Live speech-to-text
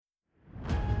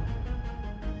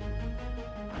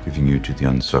Giving you to the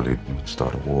Unsullied would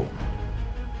start a war.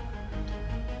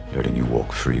 Letting you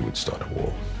walk free would start a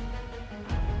war.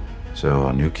 So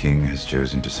our new king has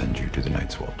chosen to send you to the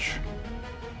Night's Watch.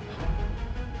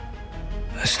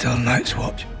 There's still Night's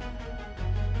Watch.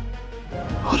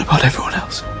 What about everyone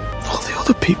else? All the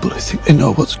other people who think they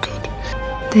know what's good.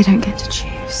 They don't get to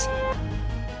choose.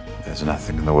 There's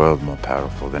nothing in the world more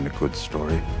powerful than a good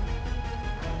story.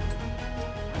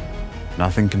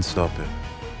 Nothing can stop it.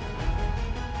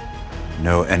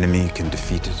 No enemy can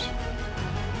defeat it.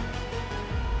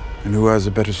 And who has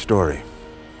a better story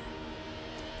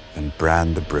than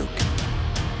Bran the Broken?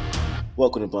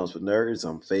 Welcome to Blunts with Nerds.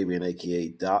 I'm Fabian, a.k.a.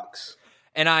 Docs.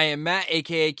 And I am Matt,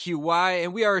 a.k.a. QY,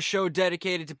 and we are a show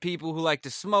dedicated to people who like to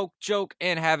smoke, joke,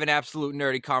 and have an absolute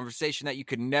nerdy conversation that you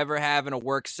could never have in a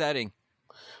work setting.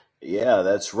 Yeah,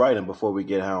 that's right. And before we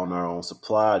get high on our own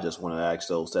supply, I just want to ask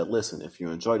those that listen, if you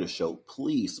enjoy the show,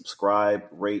 please subscribe,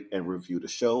 rate, and review the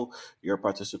show. Your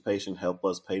participation help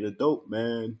us pay the dope,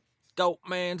 man. Dope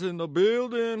man's in the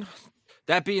building.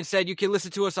 That being said, you can listen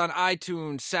to us on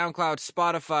iTunes, SoundCloud,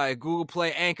 Spotify, Google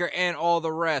Play, Anchor, and all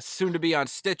the rest, soon to be on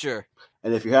Stitcher.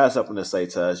 And if you have something to say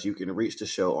to us, you can reach the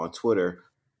show on Twitter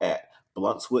at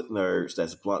Blunts with Nerds.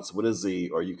 That's Blunts with a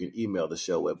Z, or you can email the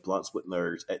show at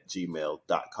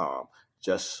bluntswithnerds@gmail.com.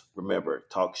 Just remember,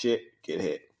 talk shit, get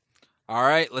hit. All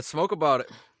right, let's smoke about it.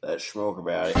 Let's smoke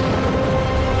about it.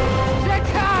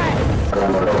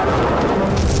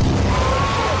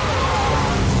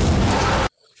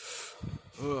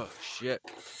 Oh, shit.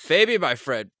 Fabian, my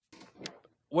friend,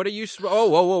 what are you...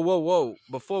 Whoa.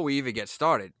 Before we even get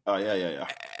started. Oh, yeah.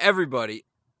 Everybody,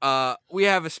 we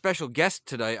have a special guest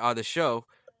tonight on the show.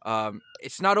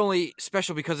 It's not only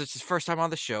special because it's his first time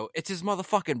on the show, it's his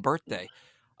motherfucking birthday.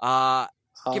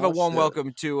 Give a warm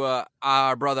welcome to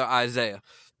our brother Isaiah.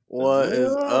 What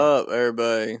is up,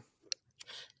 everybody?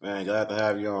 Man, glad to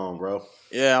have you on, bro.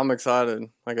 Yeah, I'm excited.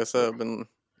 Like I said,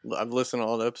 I've listened to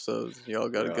all the episodes. Y'all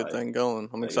got a good thing going.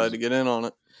 I'm excited to get in on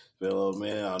it. Been a little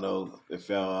minute. I know if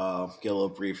y'all get a little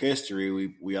brief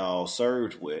history, we all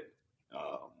served with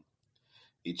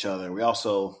each other. We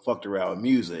also fucked around with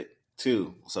music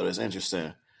too, so it's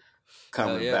interesting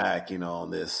coming back,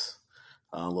 on this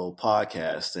little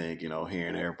podcast thing.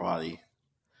 Hearing everybody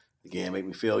again make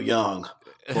me feel young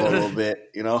for a little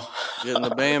bit. Getting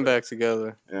the band back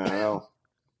together. Yeah, I know.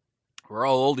 We're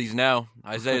all oldies now.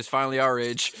 Isaiah's finally our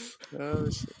age.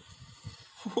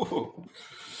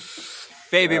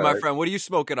 Fabian, my friend, what are you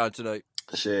smoking on tonight?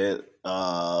 Shit.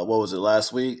 What was it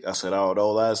last week? I said I don't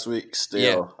know last week.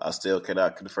 I still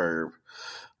cannot confirm.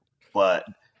 But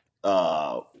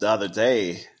the other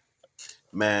day,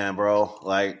 man, bro,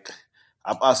 like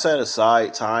I set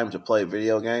aside time to play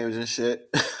video games and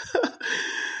shit.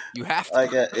 You have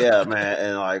to. Yeah, man.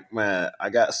 And man, I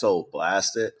got so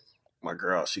blasted. My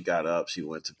girl, she got up, she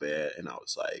went to bed, and I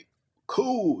was like,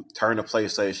 cool. Turn the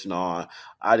PlayStation on.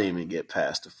 I didn't even get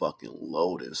past the fucking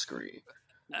loading screen.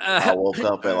 I woke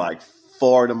up at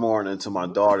 4 a.m. to my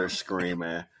daughter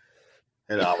screaming,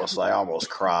 and I was I almost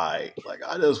cried.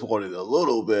 I just wanted a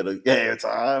little bit of game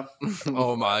time.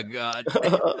 Oh my God.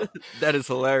 That is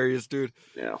hilarious, dude.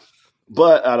 Yeah.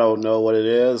 But I don't know what it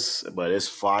is, but it's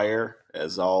fire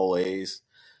as always.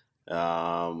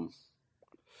 Yeah.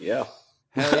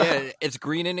 Hell yeah. It's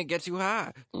green and it gets you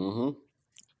high. Mm-hmm.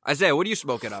 Isaiah, what are you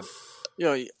smoking on?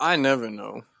 I never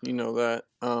know. You know that.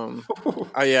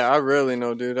 I rarely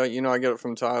know, dude. I get it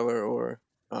from Tyler, or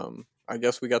I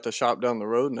guess we got the shop down the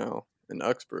road now in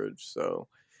Uxbridge. So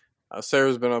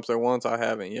Sarah's been up there once. I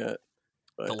haven't yet.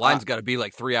 But the line's got to be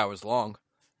 3 hours long.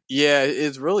 Yeah,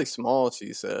 it's really small,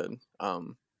 she said.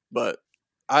 But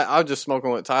I just smoking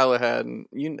what Tyler had, and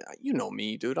you know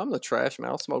me, dude. I'm the trash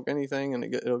man. I'll smoke anything, and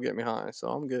it'll get me high, so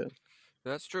I'm good.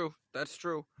 That's true.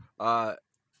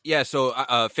 Yeah.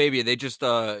 So Fabian, they just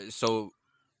so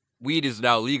weed is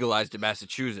now legalized in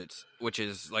Massachusetts, which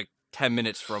is 10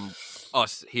 minutes from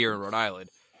us here in Rhode Island,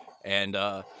 and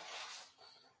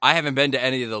I haven't been to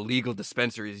any of the legal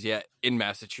dispensaries yet in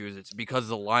Massachusetts because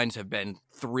the lines have been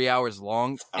 3 hours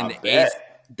long, and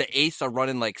the Ace are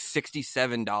running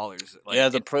 $67. Yeah,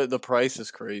 the price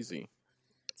is crazy.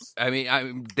 I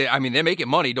mean, they're making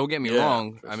money. Don't get me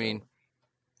wrong. I mean,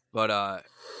 but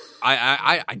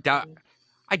I doubt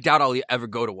I'll ever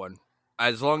go to one.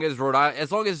 As long as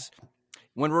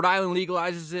when Rhode Island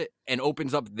legalizes it and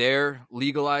opens up their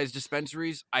legalized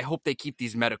dispensaries, I hope they keep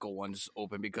these medical ones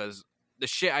open because the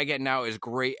shit I get now is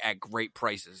great at great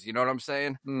prices. You know what I'm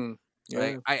saying?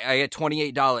 Yeah. I get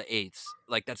 $28 eighths.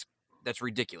 That's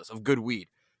ridiculous of good weed.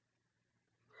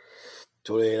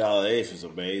 $28 eighth is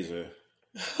amazing.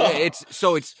 Yeah, it's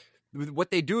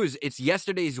what they do is it's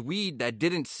yesterday's weed that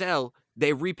didn't sell.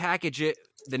 They repackage it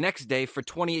the next day for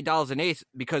 $28 an eighth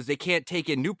because they can't take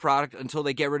in new product until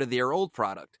they get rid of their old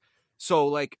product. So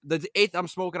like the eighth I'm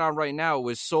smoking on right now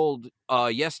was sold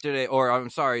yesterday, or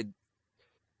I'm sorry,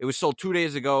 it was sold 2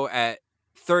 days ago at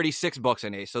 $36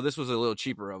 an eighth. So this was a little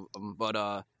cheaper of them,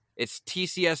 but it's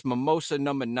TCS Mimosa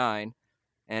number 9,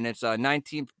 and it's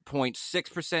 19.6%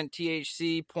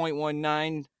 THC,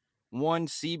 0.191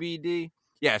 CBD.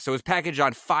 Yeah, so it's packaged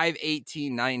on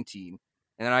 5/18/19, and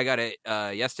then I got it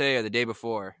yesterday or the day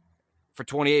before for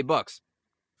 $28.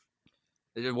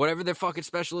 Whatever their fucking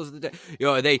special is of the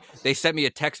day. They sent me a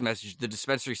text message. The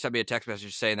dispensary sent me a text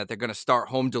message saying that they're going to start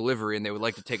home delivery and they would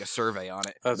like to take a survey on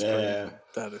it. That's crazy.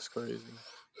 That is crazy.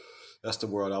 That's the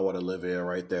world I want to live in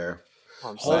right there.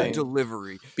 Home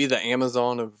delivery. Be the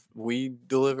Amazon of weed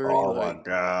delivery. Oh my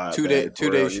god. 2 day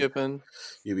shipping.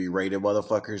 You be rated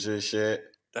motherfuckers and shit.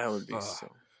 That would be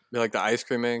so. Be like the ice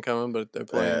cream man coming, but they're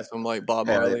playing some like Bob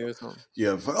Marley or something.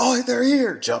 Yeah. Oh, they're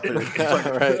here. Jumping.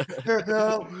 Right. Here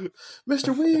go.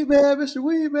 Mr. Weed Man. Mr.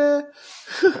 Weed Man.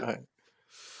 Right.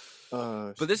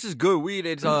 But this is good weed.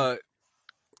 It's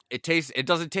it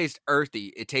doesn't taste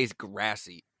earthy. It tastes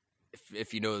grassy.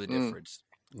 If you know the difference.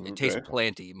 It tastes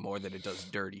planty more than it does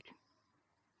dirty.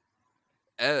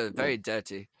 Very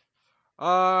dirty.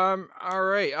 All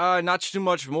right. Not too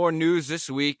much more news this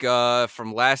week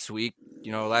from last week.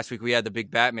 You know, last week we had the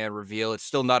big Batman reveal. It's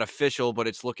still not official, but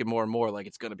it's looking more and more like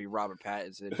it's going to be Robert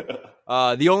Pattinson.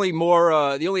 The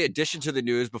only addition to the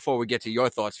news before we get to your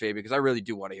thoughts, Fabi, because I really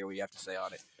do want to hear what you have to say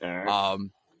on it. Right.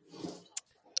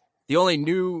 The only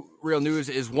real news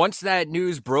is once that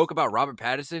news broke about Robert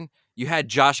Pattinson, you had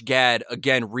Josh Gad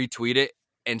again retweet it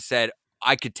and said,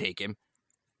 I could take him.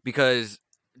 Because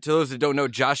to those that don't know,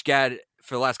 Josh Gad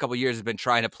for the last couple of years has been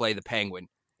trying to play the Penguin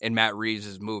in Matt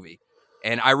Reeves' movie.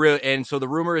 And so the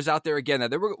rumor is out there again that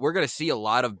we're going to see a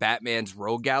lot of Batman's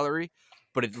rogue gallery,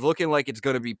 but it's looking like it's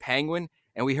going to be Penguin.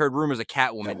 And we heard rumors of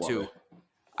Catwoman too.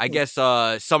 I guess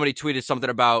somebody tweeted something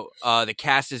about the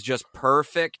cast is just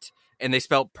perfect, and they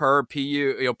spelled perfect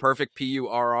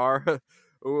PURR.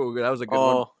 Ooh, that was a good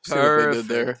one. See what they did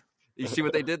there. You see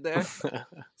what they did there?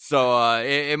 So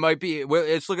it might be.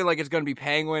 It's looking like it's going to be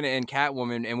Penguin and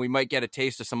Catwoman, and we might get a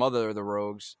taste of some other of the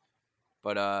rogues.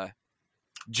 But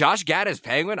Josh Gad as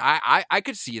Penguin, I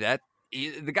could see that.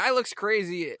 The guy looks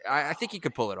crazy. I think he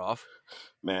could pull it off.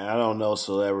 Man, I don't know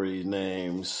celebrity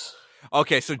names.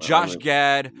 Okay, so Josh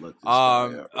Gad,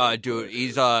 dude,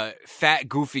 he's a fat,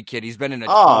 goofy kid. He's been in a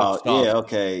ton of stuff. Yeah,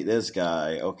 okay, this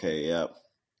guy. Okay, yep.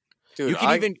 Dude,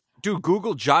 you can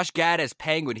Google Josh Gad as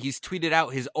Penguin. He's tweeted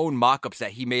out his own mock-ups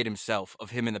that he made himself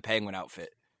of him in the Penguin outfit.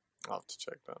 I'll have to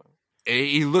check that out.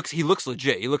 He looks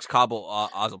legit. He looks Cabo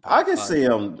Ozzel. I can see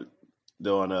him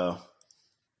doing a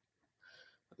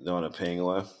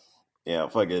Penguin. Yeah,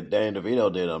 fucking Danny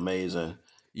DeVito did amazing.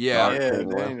 Yeah, Danny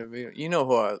DeVito. You know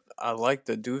who I like?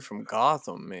 The dude from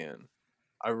Gotham, man.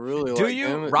 I really like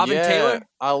him. Robin Taylor?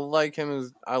 I liked him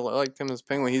as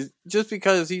Penguin. He's just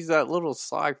because he's that little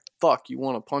sly fuck you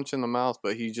want to punch in the mouth,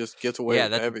 but he just gets away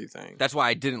with everything. That's why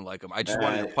I didn't like him. I just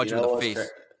wanted to punch him in the face.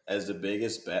 As the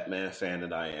biggest Batman fan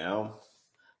that I am,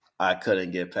 I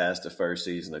couldn't get past the first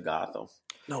season of Gotham.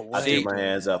 No way. I threw my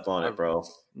hands up on it, bro.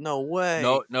 No way.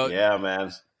 No. Yeah,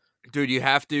 man. Dude, you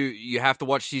have to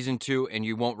watch season 2 and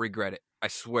you won't regret it. I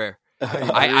swear.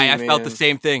 I felt the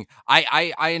same thing.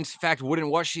 I in fact wouldn't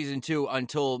watch season 2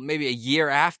 until maybe a year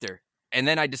after, and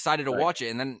then I decided to watch it,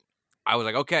 and then I was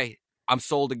like, okay, I'm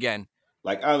sold again.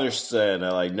 Like I understand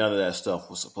that like none of that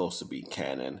stuff was supposed to be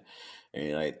canon,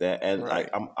 and like that, and like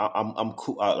I'm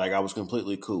cool. Like I was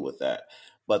completely cool with that,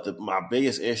 but my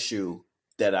biggest issue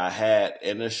that I had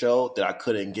in the show that I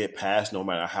couldn't get past, no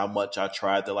matter how much I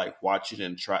tried to like watch it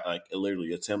and try like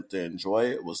literally attempt to enjoy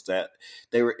it, was that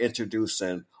they were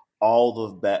introducing all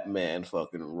of Batman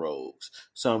fucking rogues,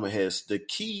 some of the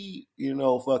key,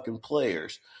 fucking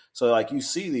players. So like you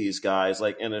see these guys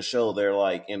like in the show, they're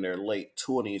like in their late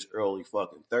 20s, early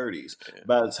fucking 30s. Yeah.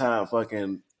 By the time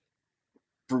fucking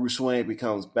Bruce Wayne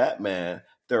becomes Batman,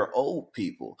 they're old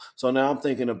people. So now I'm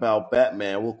thinking about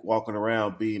Batman walking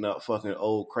around beating up fucking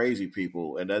old crazy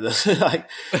people, and that doesn't like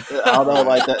I don't know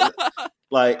like that.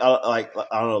 I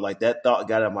don't know, like that thought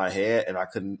got in my head, and I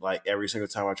couldn't like every single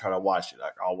time I try to watch it.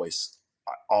 Like I always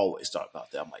thought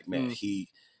about that. I'm like, man,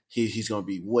 he's gonna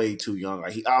be way too young.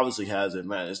 Like he obviously has it,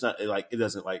 man. It's not like it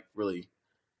doesn't like really.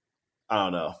 I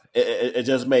don't know. It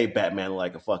just made Batman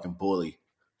like a fucking bully,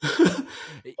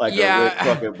 like a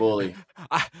fucking bully.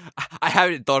 I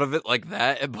haven't thought of it like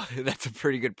that, but that's a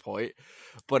pretty good point.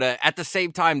 But at the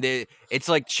same time, it's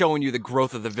like showing you the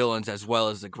growth of the villains as well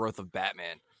as the growth of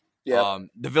Batman. Yeah.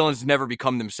 The villains never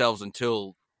become themselves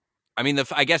until, I mean,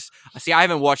 I guess, see, I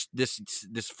haven't watched this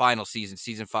final season,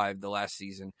 season 5, the last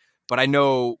season, but I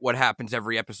know what happens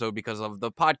every episode because of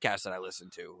the podcast that I listen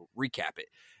to, recap it.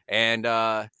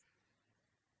 And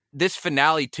this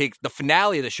finale the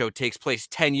finale of the show takes place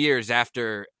 10 years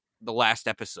after the last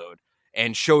episode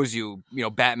and shows you,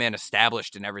 Batman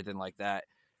established and everything like that.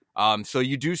 So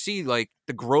you do see like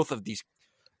the growth of these.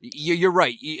 You're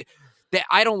right.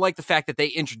 I don't like the fact that they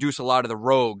introduce a lot of the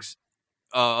rogues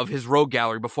of his rogue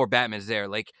gallery before Batman's there.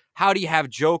 Like, how do you have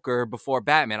Joker before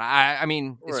Batman? I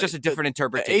mean, it's just a different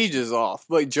interpretation. The age is off.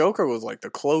 Like, Joker was like the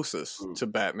closest to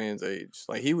Batman's age.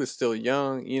 Like, he was still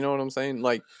young. You know what I'm saying?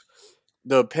 Like,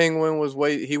 the Penguin was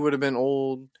he would have been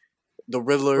old. The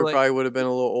Riddler probably would have been a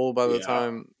little old by the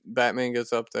time Batman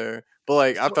gets up there. But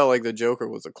like, I felt like the Joker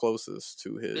was the closest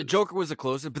to his. The Joker was the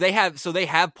closest, but they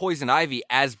have Poison Ivy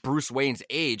as Bruce Wayne's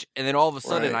age, and then all of a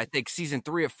sudden, I think season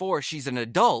 3 or 4, she's an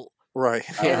adult. Right.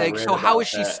 And so how is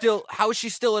she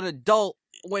still an adult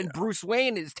when Bruce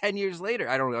Wayne is 10 years later?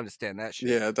 I don't understand that shit.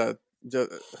 Yeah, I don't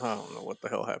know what the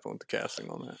hell happened with the casting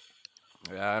on that.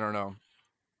 Yeah, I don't know.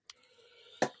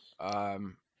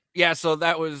 Yeah, so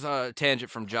that was a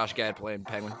tangent from Josh Gad playing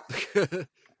Penguin.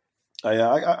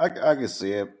 I can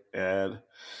see it, and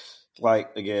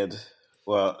like again,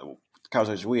 well, the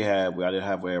conversation we had, I didn't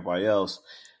have with everybody else.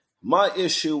 My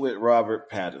issue with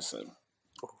Robert Pattinson.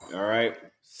 All right,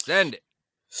 send it.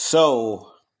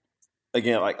 So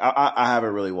again, like I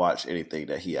haven't really watched anything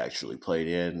that he actually played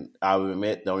in. I would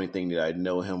admit the only thing that I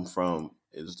know him from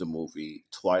is the movie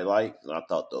Twilight, and I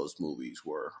thought those movies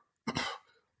were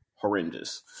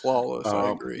horrendous, flawless.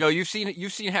 I agree. Yo, you've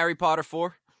seen Harry Potter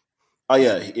 4? Oh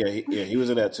yeah, he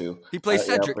was in that too. He plays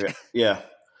Cedric. I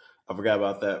forgot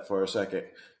about that for a second.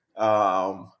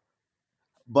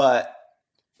 But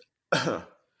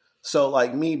so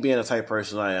like me being the type of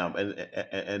person I am,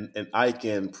 and I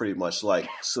can pretty much like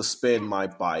suspend my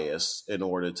bias in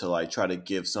order to like try to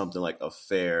give something like a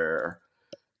fair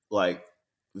like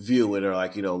view it, or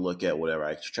like look at whatever.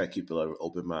 I try to keep an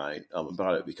open mind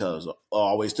about it, because I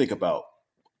always think about,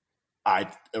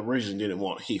 I originally didn't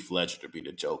want Heath Ledger to be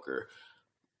the Joker.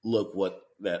 Look what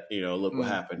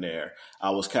happened there.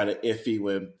 I was kind of iffy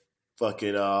when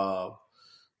fucking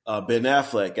Ben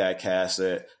Affleck got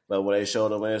casted, but when they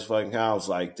showed him in his fucking house, I was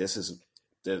like, this is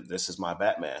my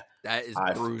Batman. That is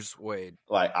Bruce Wayne.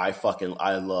 Like I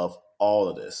love all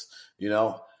of this,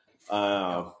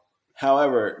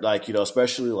 However, like,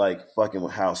 especially like fucking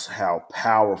how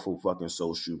powerful fucking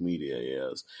social media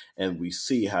is, and we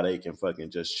see how they can fucking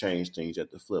just change things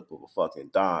at the flip of a fucking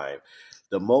dime.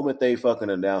 The moment they fucking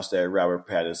announced that Robert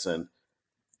Pattinson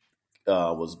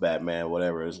was Batman,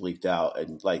 whatever is leaked out,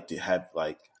 and like to have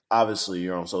like, obviously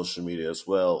you're on social media as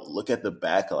well. Look at the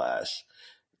backlash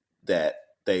that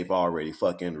they've already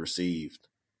fucking received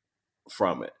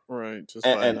from it. Right. Just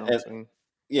by announcing.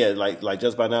 Yeah, like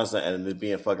just by announcing and it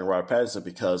being fucking Robert Pattinson,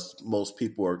 because most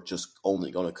people are just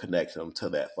only going to connect them to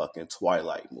that fucking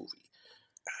Twilight movie.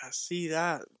 See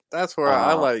that? That's where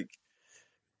I like.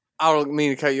 I don't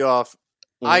mean to cut you off.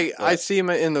 I see him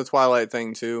in the Twilight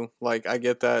thing too. Like, I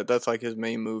get that. That's like his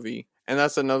main movie, and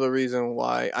that's another reason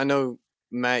why I know,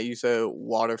 Matt, you said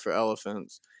Water for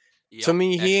Elephants. Yep, to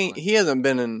me, he hasn't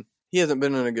been in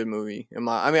a good movie.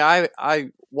 I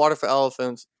Water for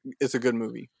Elephants is a good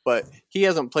movie, but he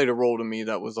hasn't played a role to me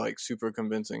that was like super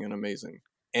convincing and amazing.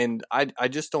 And I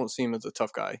just don't see him as a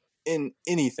tough guy in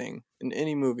anything, in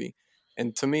any movie.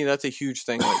 And to me, that's a huge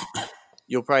thing. Like,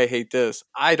 you'll probably hate this.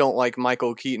 I don't like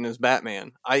Michael Keaton as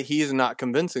Batman. He is not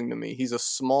convincing to me. He's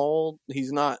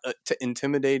he's not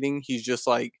intimidating. He's just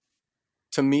like,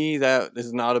 to me, that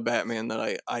is not a Batman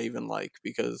that I even like,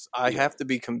 because I have to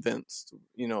be convinced.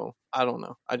 I don't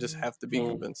know. I just have to be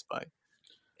convinced by it.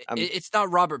 It's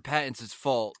not Robert Pattinson's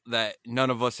fault that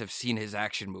none of us have seen his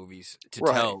action movies to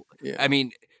tell. Yeah. I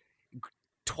mean,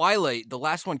 Twilight, the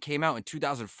last one came out in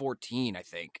 2014, I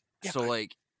think. Yeah, so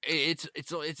like, it's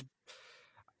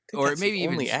or maybe the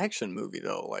even only action movie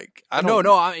though. Like,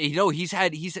 he's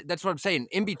had that's what I'm saying.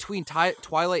 In between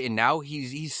Twilight and now,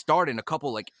 he's starred in a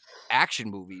couple like action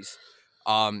movies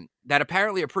that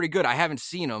apparently are pretty good. I haven't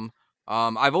seen them.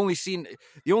 I've only seen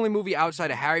the only movie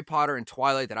outside of Harry Potter and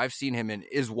Twilight that I've seen him in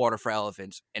is Water for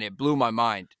Elephants, and it blew my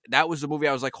mind. That was the movie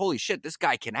I was like, holy shit, this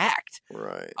guy can act.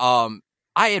 Right.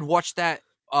 I had watched that.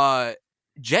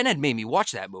 Jen had made me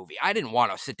watch that movie. I didn't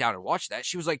want to sit down and watch that.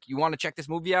 She was like, you want to check this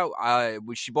movie out?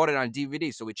 She bought it on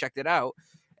DVD, so we checked it out.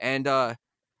 And I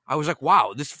was like,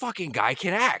 wow, this fucking guy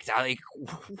can act. I like,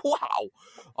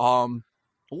 wow.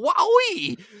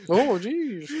 Wowie. Oh,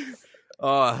 geez.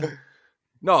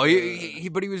 No,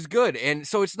 but he was good. And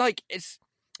so it's like, it's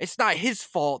it's not his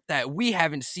fault that we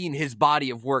haven't seen his body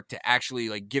of work to actually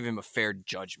like give him a fair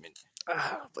judgment.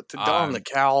 But to don the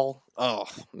cowl, oh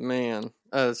man,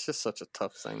 it's just such a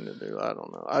tough thing to do. I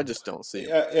don't know. I just don't see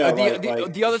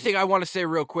it. The other thing I want to say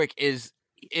real quick is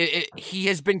he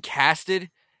has been casted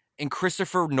in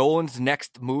Christopher Nolan's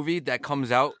next movie that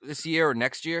comes out this year or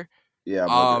next year. Yeah,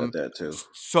 I'm looking at that too.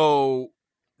 So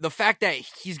the fact that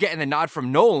he's getting the nod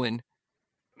from Nolan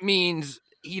means,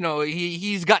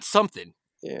 he's got something.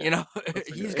 Yeah,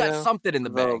 he's got something in the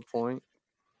bag. Point.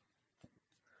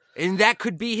 And that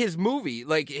could be his movie,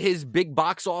 like his big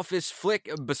box office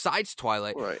flick besides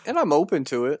Twilight. Right. And I'm open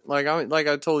to it. Like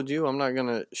I told you, I'm not going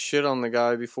to shit on the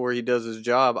guy before he does his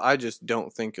job. I just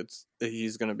don't think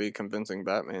he's going to be convincing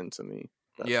Batman to me.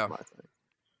 That's my thing.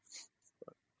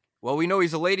 Well, we know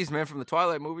he's a ladies' man from the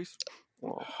Twilight movies.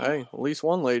 Well, hey, at least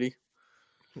one lady.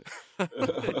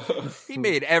 He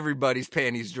made everybody's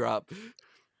panties drop.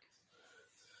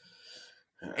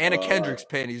 Anna Kendrick's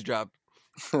panties drop.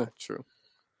 True.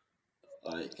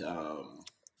 Like, I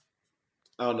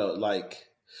don't know, like,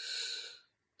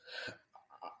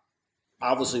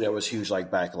 obviously there was huge,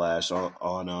 like, backlash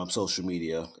on social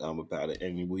media about it,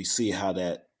 and we see how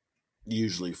that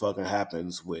usually fucking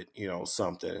happens with,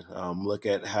 something. Look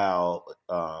at how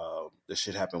the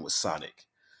shit happened with Sonic.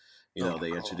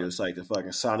 They introduced, like, the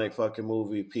fucking Sonic fucking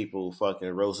movie, people fucking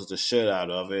roasted the shit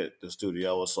out of it. The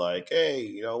studio was like, hey,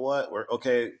 you know what,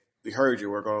 we heard you.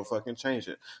 We're going to fucking change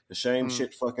it. The same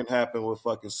shit fucking happened with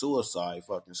fucking Suicide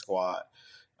fucking Squad.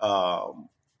 Fucking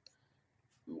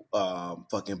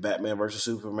Batman versus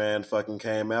Superman fucking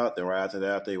came out. Then right after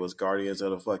that, there was Guardians of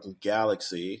the fucking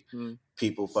Galaxy.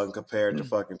 People fucking compared the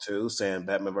fucking two, saying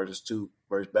Batman versus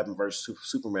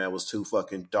Superman was too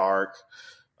fucking dark.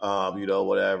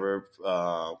 Whatever.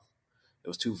 It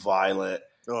was too violent.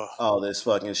 All this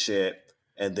fucking shit.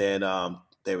 And then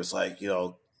they was like,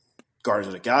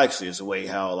 Guardians of the Galaxy is the way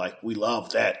how, like, we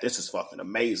love that. This is fucking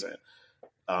amazing.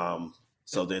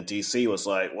 So then DC was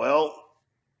like, well,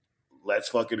 let's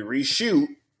fucking reshoot.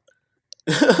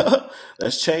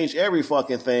 Let's change every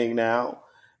fucking thing now.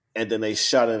 And then they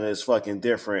shot it in this fucking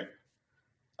different,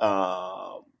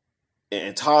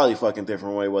 entirely fucking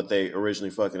different way what they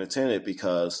originally fucking intended,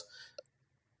 because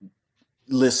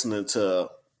listening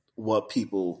to what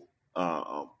people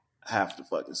have to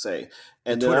fucking say.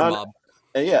 And the Twitter mob.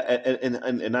 And yeah,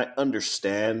 and I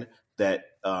understand that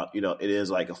it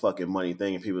is like a fucking money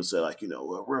thing, and people say like,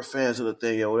 well, we're fans of the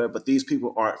thing or whatever, but these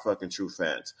people aren't fucking true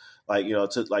fans. Like,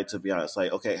 to be honest,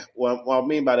 like, okay, what I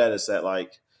mean by that is that,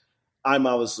 like, I'm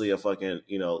obviously a fucking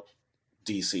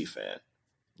DC fan.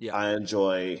 Yeah, I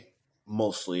enjoy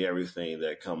mostly everything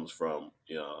that comes from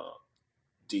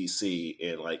DC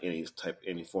in like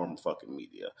any form of fucking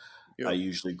media. Yep. I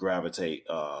usually gravitate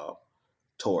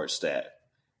towards that.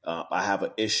 I have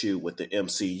an issue with the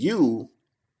MCU,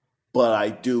 but I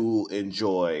do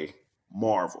enjoy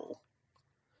Marvel.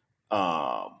 Where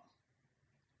I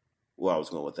was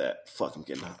going with that. Fuck, I'm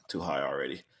getting too high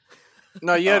already.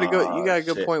 No, you got a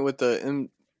good point with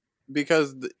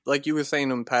because like you were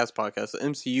saying in past podcasts, the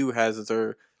MCU has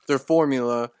their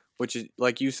formula, which is,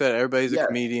 like you said, everybody's a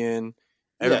comedian,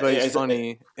 everybody's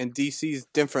funny, and DC's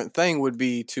different thing would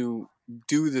be to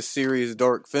do the serious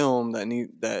dark film that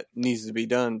needs to be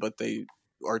done, but they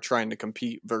are trying to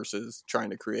compete versus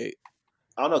trying to create.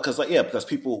 I don't know, because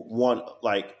people want,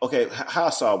 like, okay, how I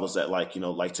saw it was that, like,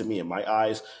 like, to me, in my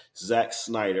eyes, Zack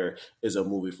Snyder is a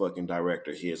movie fucking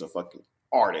director. He is a fucking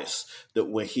artist. That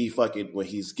when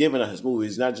he's giving us his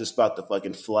movies, it's not just about the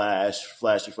fucking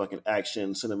flashy fucking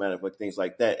action, cinematic, like, things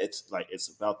like that. It's like, it's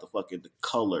about the fucking the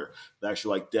color, the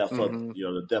actual, like, depth of,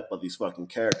 the depth of these fucking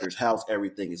characters, how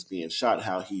everything is being shot,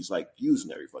 how he's, like,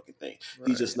 using every fucking thing. Right.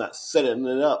 He's just not setting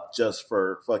it up just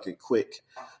for fucking quips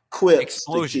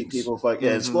explosions to keep people fucking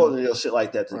exploding, shit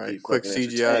like that to keep quick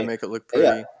CGI, make it look pretty.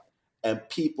 Yeah. And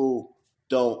people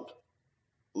don't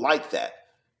like that,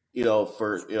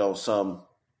 for some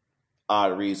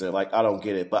odd reason. Like, I don't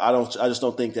get it, but I just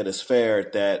don't think that it's fair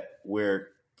that we're,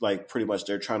 like, pretty much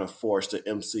they're trying to force the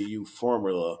MCU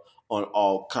formula on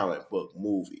all comic book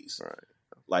movies. Right.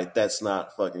 Like, that's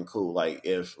not fucking cool. Like,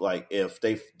 if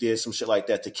they did some shit like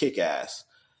that to Kick-Ass,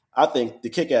 I think the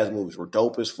Kick-Ass movies were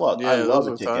dope as fuck. Yeah, I love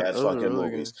the Kick-Ass fucking really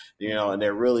movies, good. And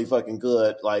they're really fucking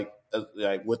good, like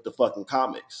with the fucking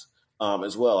comics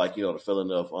as well. Like, the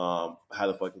feeling of how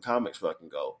the fucking comics fucking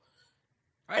go.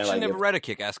 I actually never read a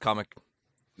Kick-Ass comic.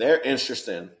 They're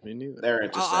interesting. Me neither. They're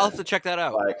interesting. I'll have to check that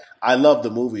out. Like, I love the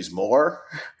movies more.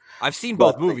 I've seen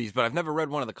both movies, but I've never read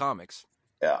one of the comics.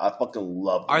 Yeah, I fucking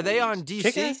love them. Are they on DC?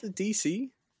 Kick-Ass is DC?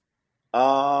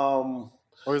 Or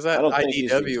is that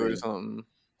IDW or something?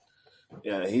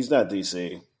 Yeah, he's not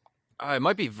DC. It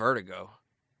might be Vertigo.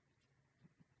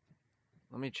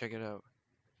 Let me check it out.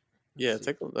 Yeah,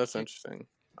 that's interesting.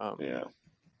 Yeah.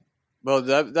 Well,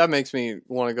 that makes me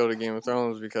want to go to Game of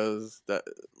Thrones because that,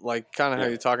 like, kind of how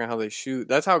you're talking, how they shoot.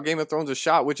 That's how Game of Thrones is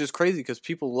shot, which is crazy because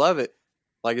people love it.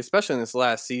 Like, especially in this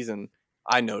last season,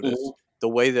 I noticed the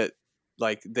way that,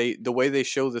 like, the way they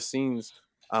show the scenes.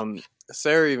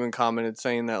 Sarah even commented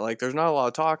saying that, like, there's not a lot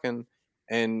of talking,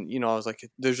 and I was like,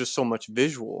 there's just so much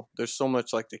visual. There's so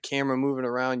much, like, the camera moving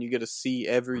around. You get to see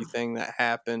everything that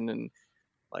happened, and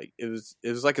like it was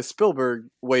like a Spielberg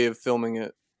way of filming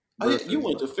it. You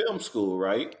went to film school,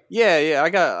 right? Yeah. I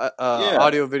got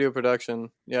audio video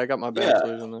production. Yeah, I got my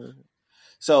bachelor's in there.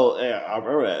 So yeah, I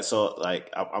remember that. So like,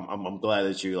 I'm glad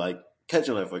that you like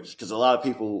catching that because a lot of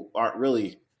people aren't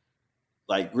really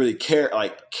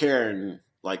caring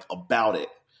like about it.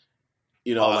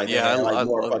 They had like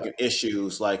more fucking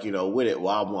issues like with it.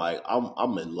 Well, I'm like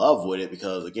I'm in love with it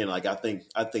because again, like I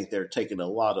think they're taking a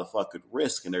lot of fucking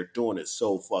risk and they're doing it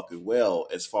so fucking well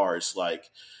as far as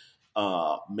like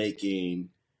making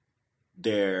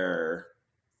their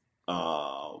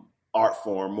art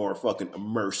form more fucking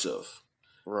immersive.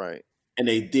 Right. And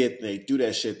they do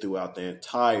that shit throughout the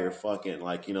entire fucking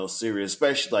series,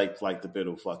 especially like the bit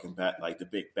of fucking like the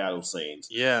big battle scenes.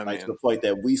 Yeah, like man. to the point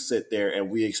that we sit there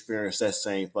and we experience that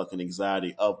same fucking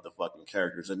anxiety of the fucking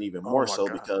characters, and even more so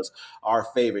because our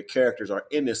favorite characters are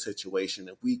in this situation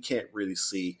and we can't really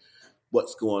see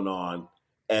what's going on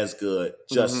as good,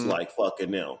 just like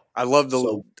fucking them. I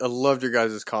loved your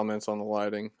guys' comments on the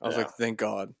lighting. I was like, thank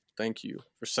God, thank you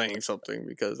for saying something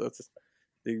because that's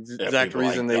the exact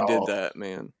reason they did that,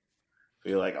 man.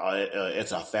 Be like,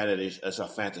 it's a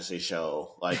fantasy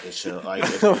show. Like it should,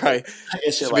 like right.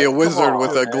 It should be a wizard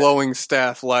with a glowing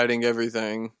staff lighting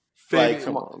everything. Fabian,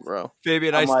 come on, bro.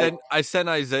 Fabian, I sent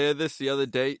Isaiah this the other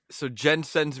day. So Jen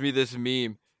sends me this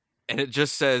meme, and it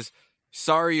just says,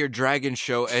 "Sorry, your dragon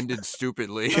show ended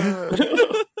stupidly."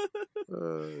 Shit.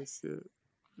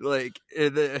 Like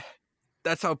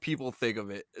that's how people think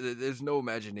of it. There's no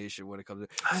imagination when it comes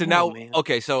to. So now,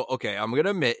 okay, I'm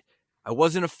gonna admit I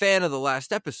wasn't a fan of the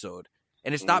last episode,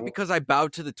 and it's not because I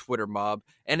bowed to the Twitter mob,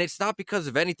 and it's not because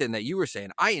of anything that you were saying.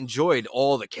 I enjoyed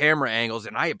all the camera angles,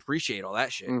 and I appreciate all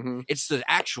that shit. It's the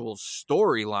actual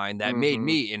storyline that made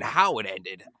me and how it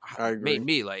ended made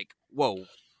me like, whoa,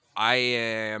 I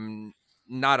am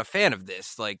not a fan of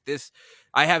this. Like this.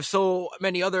 I have so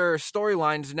many other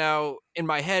storylines now in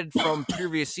my head from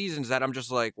previous seasons that I'm just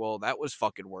like, well, that was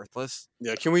fucking worthless.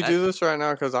 Yeah, can we do this right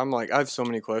now? Because I'm like, I have so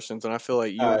many questions, and I feel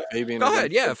like you and Fabian. Go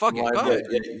ahead, yeah, fuck it. Go ahead.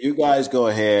 You guys go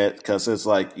ahead because it's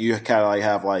like you kind of like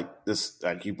have like this,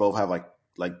 like you both have like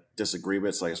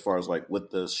disagreements, like as far as like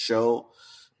with the show,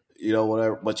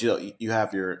 whatever. But you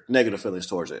have your negative feelings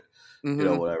towards it,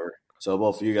 whatever. So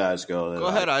both of you guys go. Go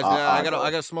ahead, Isaiah. I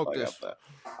gotta smoke this. All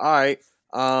right.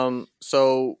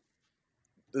 So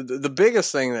the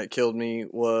biggest thing that killed me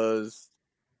was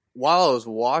while I was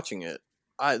watching it,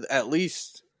 I at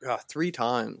least 3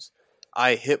 times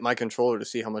I hit my controller to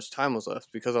see how much time was left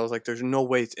because I was like, there's no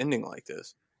way it's ending like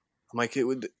this. I'm like, it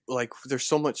would there's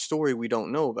so much story we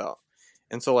don't know about.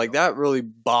 And so like that really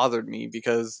bothered me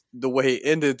because the way it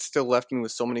ended still left me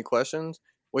with so many questions,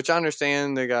 which I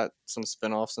understand they got some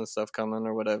spinoffs and stuff coming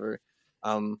or whatever.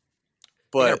 But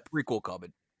they got a prequel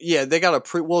coming. Yeah, they got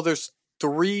well, there's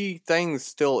 3 things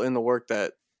still in the work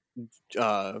that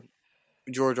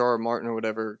George R. R. Martin or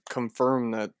whatever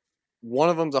confirmed that one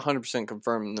of them's 100%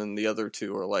 confirmed, and then the other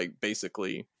 2 are like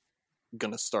basically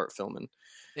gonna start filming.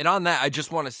 And on that, I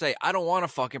just want to say, I don't want a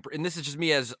fucking, and this is just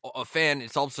me as a fan,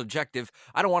 it's all subjective.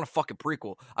 I don't want a fucking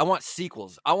prequel. I want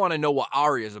sequels. I want to know what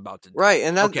Arya's about to do. Right,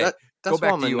 and that's why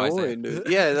I'm annoyed, dude.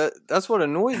 Yeah, that's what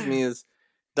annoys me is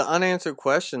the unanswered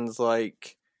questions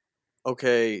like,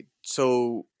 okay,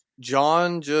 so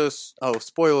John just... Oh,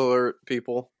 spoiler alert,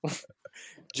 people.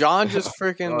 John just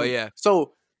freaking... Oh, yeah.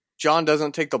 So, John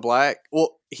doesn't take the black...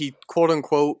 Well, he,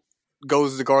 quote-unquote,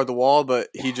 goes to guard the wall, but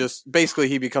he just... Basically,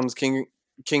 he becomes king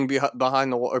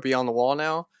behind the wall, or beyond the wall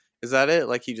now. Is that it?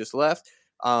 Like, he just left?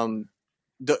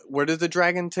 Where did the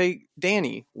dragon take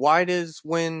Dany? Why does,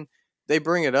 when they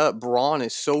bring it up, Bronn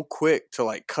is so quick to,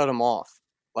 like, cut him off?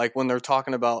 Like when they're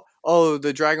talking about, oh,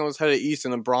 the dragon was headed east,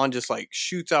 and then Bronn just like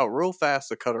shoots out real fast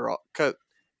to cut her off.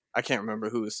 I can't remember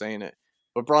who was saying it,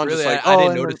 but Bronn really, just like, I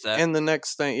didn't notice that. And the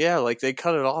next thing, yeah, like they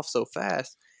cut it off so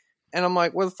fast, and I'm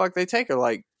like, where the fuck they take her?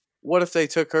 Like, what if they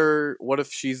took her? What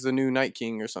if she's the new Night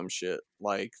King or some shit?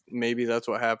 Like maybe that's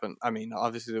what happened. I mean,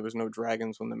 obviously there was no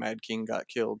dragons when the Mad King got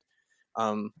killed,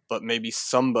 but maybe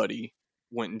somebody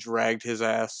went and dragged his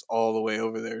ass all the way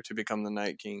over there to become the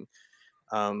Night King.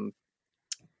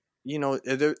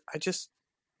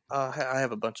 I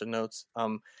have a bunch of notes.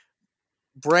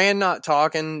 Bran not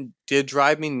talking did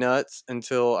drive me nuts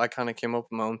until I kind of came up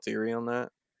with my own theory on that,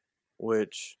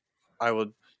 which I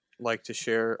would like to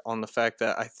share on the fact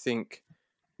that I think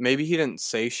maybe he didn't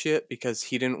say shit because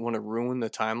he didn't want to ruin the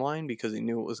timeline because he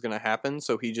knew it was going to happen.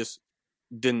 So he just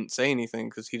didn't say anything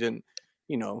because he didn't,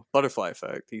 butterfly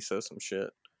effect. He says some shit,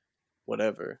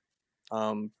 whatever.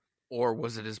 Or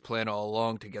was it his plan all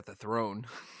along to get the throne?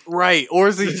 Right. Or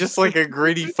is he just like a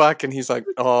greedy fuck and he's like,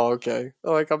 oh, okay.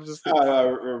 Like, I'm just. I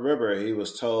remember he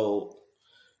was told.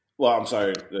 Well, I'm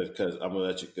sorry because I'm gonna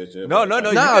let you get to it. No, No, go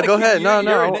ahead. No,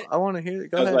 I want to hear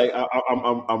it. Go ahead. Like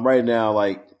I'm right now,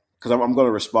 like, because I'm going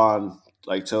to respond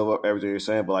like to everything you're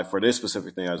saying, but like for this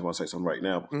specific thing, I just want to say something right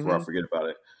now before I forget about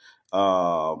it.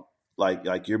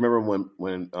 Like you remember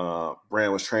when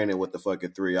Bran was training with the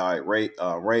fucking 3-eyed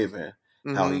Raven,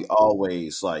 how he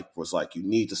always like was like, you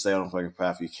need to stay on the fucking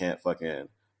path. You can't fucking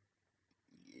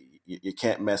you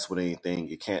can't mess with anything.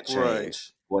 You can't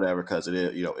change whatever because it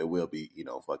is, it will be,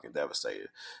 fucking devastated.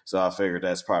 So I figured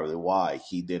that's probably why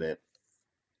he didn't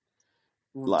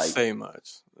like say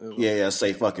much.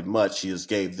 Say fucking much. He just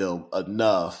gave them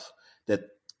enough that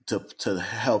to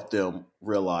help them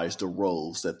realize the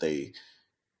roles that they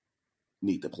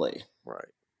need to play. Right.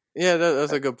 Yeah,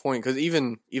 that's a good point because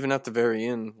even at the very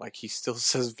end, like he still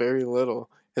says very little.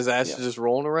 His ass is just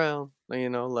rolling around,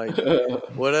 like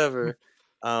whatever.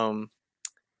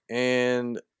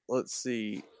 And let's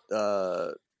see,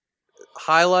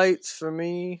 highlights for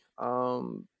me.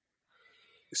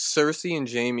 Cersei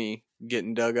and Jaime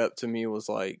getting dug up to me was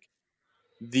like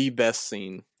the best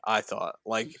scene. I thought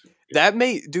like that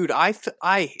made dude. I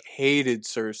hated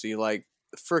Cersei. Like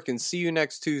freaking see you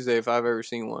next Tuesday if I've ever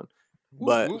seen one.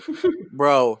 But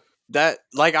bro, that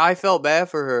like I felt bad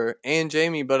for her and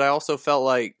Jaime, but I also felt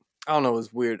like I don't know, it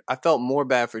was weird. I felt more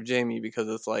bad for Jaime because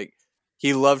it's like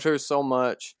he loved her so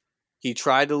much. He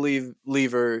tried to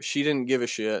leave her. She didn't give a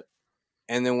shit.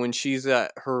 And then when she's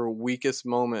at her weakest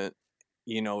moment,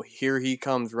 here he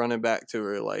comes running back to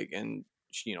her like, and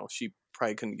she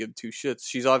probably couldn't give two shits.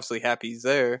 She's obviously happy he's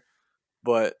there,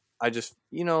 but I just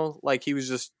like he was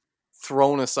just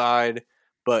thrown aside.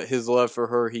 But his love for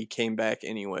her, he came back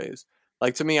anyways.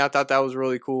 Like, to me, I thought that was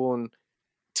really cool. And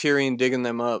Tyrion digging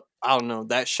them up, I don't know.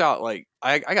 That shot, like,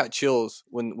 I got chills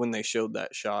when they showed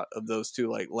that shot of those two,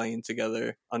 like, laying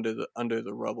together under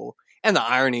the rubble. And the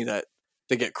irony that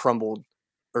they get crumbled,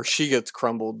 or she gets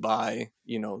crumbled by,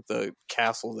 the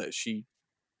castle that she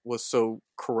was so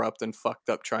corrupt and fucked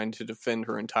up trying to defend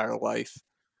her entire life.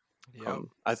 Yep.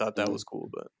 I thought that was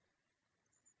cool, but...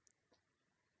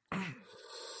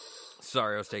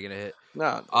 Sorry, I was taking a hit.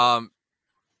 No.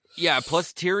 Yeah.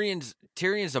 Plus, Tyrion's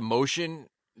emotion,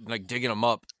 like digging him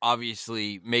up,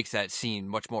 obviously makes that scene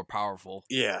much more powerful.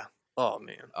 Yeah. Oh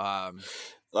man.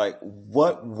 Like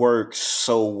what works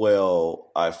so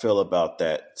well, I feel about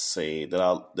that scene that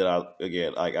I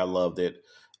again, like I loved it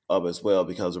as well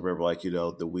because I remember like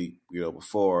the week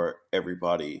before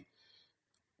everybody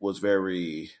was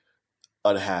very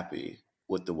unhappy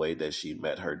with the way that she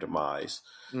met her demise.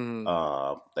 Mm-hmm.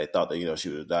 They thought that she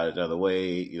would have died another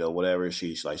way, whatever.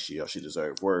 She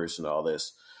deserved worse and all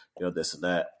this, this and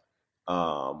that.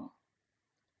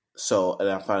 So, and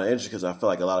I find it interesting because I feel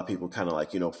like a lot of people kind of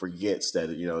like forgets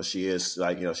that she is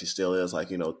like she still is like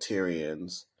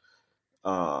Tyrion's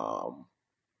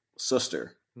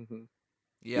sister. Mm-hmm.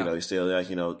 Yeah, he's still like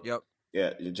Yep.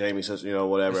 Yeah, Jaime's sister,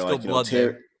 whatever. There's like still blood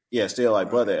there. Yeah, still like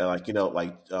brother, and like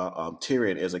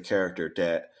Tyrion is a character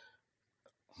that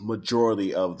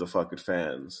majority of the fucking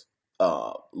fans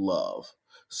love.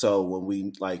 So when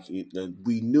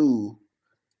we knew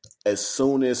as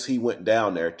soon as he went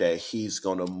down there that he's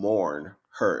gonna mourn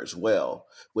her as well,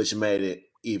 which made it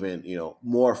even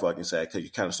more fucking sad because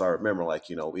you kind of start remembering like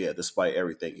despite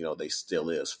everything they still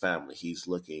is family. He's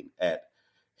looking at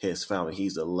his family.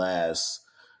 He's the last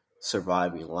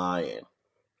surviving lion,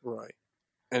 right?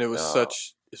 And it was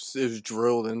it was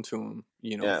drilled into him,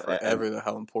 forever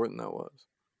how important that was.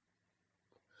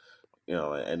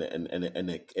 And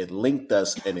it linked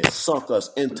us and it sunk us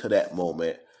into that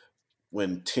moment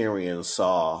when Tyrion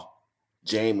saw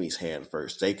Jaime's hand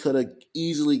first. They could have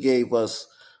easily gave us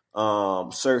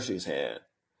Cersei's hand,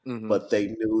 but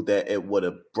they knew that it would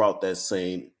have brought that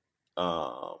same,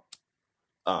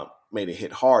 made it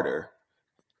hit harder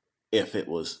if it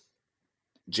was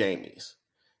Jaime's.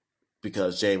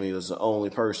 Because Jaime was the only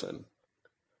person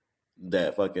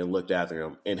that fucking looked after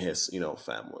him in his,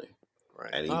 family,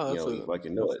 right? And he, he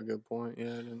fucking knew it. That's a good point.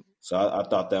 Yeah. So I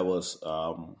thought that was,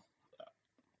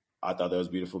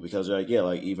 beautiful because, like,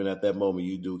 even at that moment,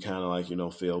 you do kind of like,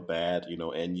 feel bad,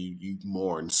 and you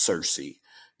mourn Cersei,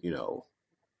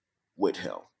 with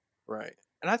him. Right.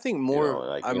 And I think more,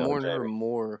 like, I mourn her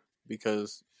more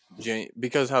because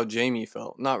how Jamie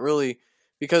felt. Not really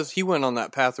because he went on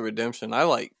that path of redemption.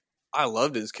 I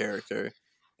loved his character,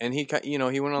 and he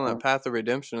went on that path of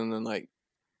redemption, and then like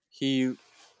I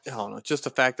don't know, just the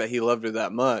fact that he loved her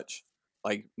that much,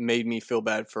 like made me feel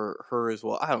bad for her as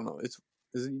well. I don't know.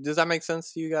 Does that make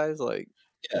sense to you guys? Like,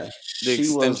 yeah, the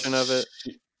extension of it.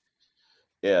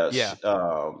 Yeah.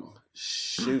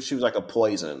 She was like a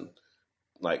poison,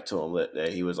 like to him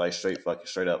that he was like straight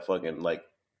up fucking like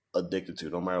addicted to,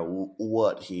 no matter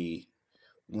what he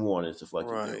wanted to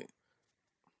fucking do.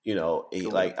 You know,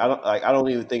 I don't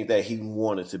even think that he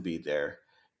wanted to be there.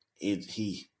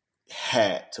 He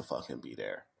had to fucking be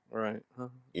there. Right.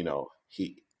 You know,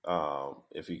 he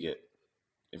if you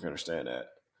understand that.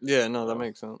 Yeah, no, that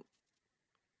makes sense.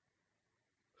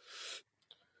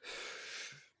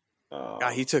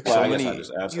 God, he took so many.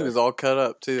 He was all cut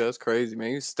up too. That's crazy, man.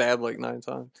 He was stabbed like 9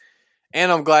 times.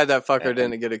 And I'm glad that fucker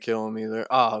didn't get to kill him either.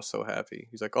 Oh, I was so happy.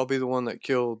 He's like, I'll be the one that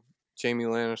killed Jaime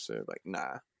Lannister. Like,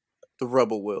 nah, the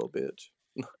rebel will, bitch.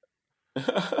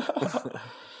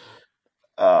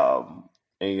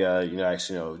 And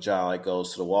actually, John like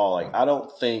goes to the wall. Like, I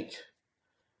don't think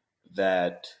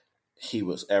that he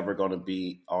was ever going to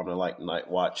be on the like Night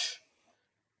Watch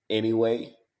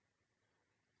anyway.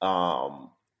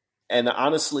 And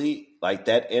honestly, like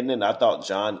that ending, I thought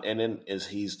John ending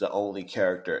he's the only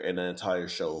character in the entire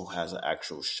show who has an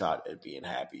actual shot at being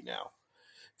happy now,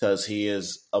 because he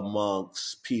is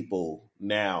amongst people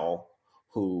now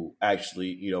who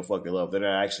actually, fucking love. They're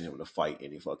not asking him to fight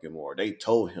any fucking more. They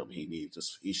told him he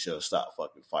should have stopped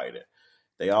fucking fighting.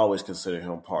 They always consider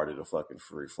him part of the fucking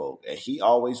free folk, and he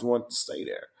always wanted to stay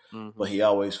there, but he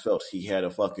always felt he had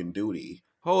a fucking duty.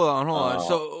 Hold on.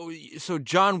 So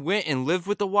John went and lived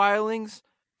with the wildlings?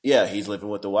 Yeah, he's living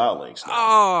with the wildlings now.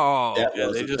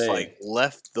 Oh, they just like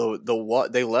left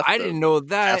they left. I didn't know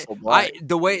that.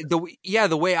 The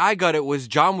way I got it was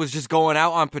John was just going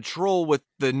out on patrol with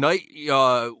the night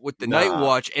Night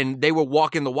Watch, and they were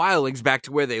walking the wildlings back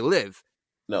to where they live.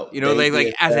 No, they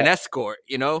like as an escort.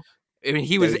 I mean,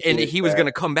 he was going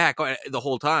to come back the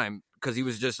whole time because he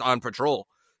was just on patrol.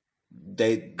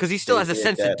 Because he still has a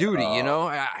sense of duty,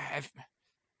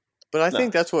 But I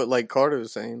think that's what like Carter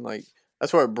was saying. Like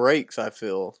that's where it breaks. I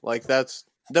feel like that's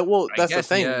the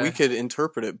thing. Yeah. We could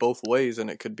interpret it both ways, and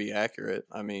it could be accurate.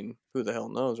 I mean, who the hell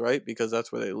knows, right? Because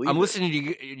that's where they leave. I'm listening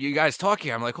to you guys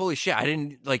talking. I'm like, holy shit! I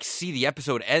didn't like see the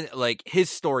episode end, like his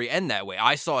story end that way.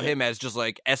 I saw him as just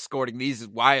like escorting these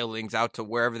wildlings out to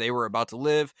wherever they were about to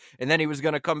live, and then he was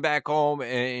gonna come back home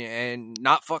and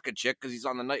not fuck a chick because he's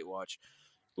on the Night Watch.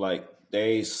 Like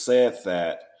they said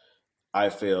that, I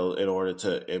feel, in order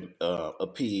to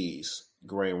appease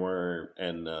Grey Worm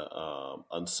and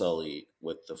Unsullied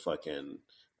with the fucking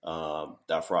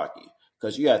Dothraki.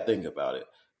 Because you got to think about it.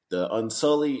 The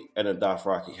Unsullied and the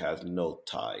Dothraki have no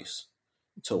ties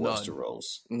to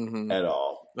Westeros at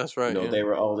all. That's right. They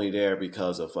were only there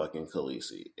because of fucking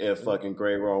Khaleesi. If fucking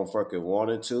Grey Worm fucking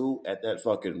wanted to, at that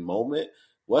fucking moment,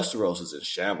 Westeros is in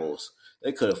shambles.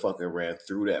 They could have fucking ran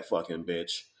through that fucking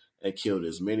bitch and killed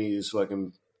as many as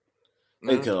fucking...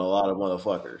 They killed a lot of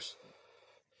motherfuckers.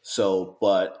 So,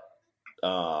 but,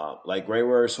 like Grey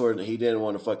Worm Sword, he didn't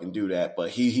want to fucking do that, but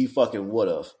he fucking would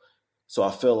have. So I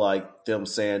feel like them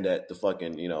saying that the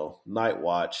fucking, Night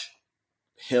Watch,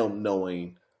 him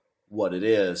knowing what it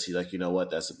is, he's like, you know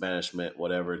what, that's a banishment,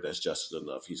 whatever, that's justice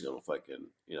enough. He's going to fucking,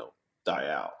 die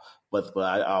out. But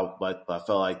I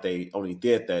felt like they only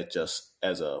did that just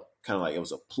as a kind of like it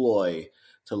was a ploy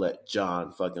to let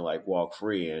John fucking like walk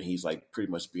free, and he's like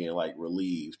pretty much being like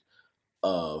relieved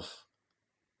of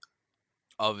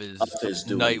his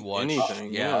Night Watch,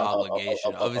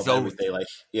 obligation of his own everything. Like,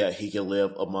 yeah, he can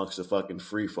live amongst the fucking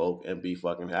free folk and be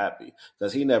fucking happy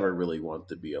because he never really wanted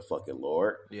to be a fucking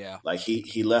lord. Yeah, like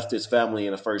he left his family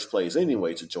in the first place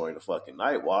anyway to join the fucking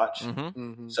Night Watch.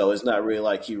 So it's not really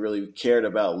like he really cared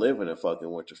about living in fucking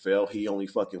Winterfell. He only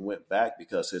fucking went back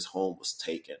because his home was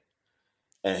taken,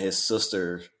 and his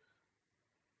sister,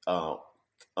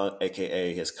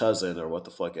 aka his cousin or what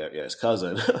the fuck, his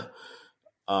cousin.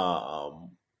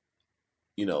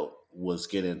 Was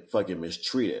getting fucking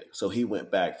mistreated. So he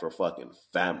went back for fucking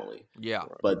family. Yeah.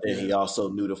 But then he also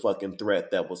knew the fucking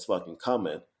threat that was fucking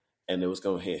coming, and it was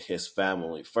going to hit his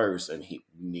family first, and he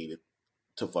needed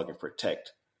to fucking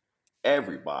protect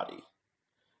everybody.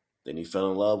 Then he fell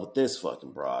in love with this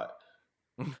fucking broad.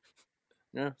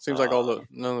 Yeah. Seems like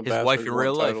none of the his wife in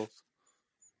real life.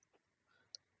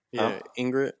 Yeah.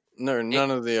 Ingrid. No,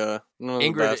 none of the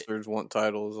bastards want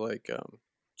titles like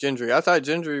Gendry. I thought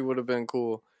Gendry would have been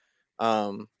cool.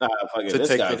 To this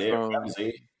take guy the did, throne.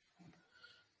 Ramsay.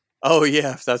 Oh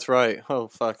yeah, that's right. Oh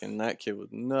fucking that kid was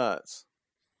nuts.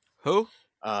 Who?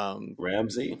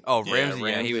 Ramsey. Oh, Yeah, Ramsey.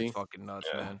 Yeah, he was Ramsey. fucking nuts,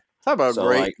 Yeah. man. Talk about So,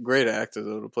 great like- great actor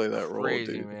though to play that role,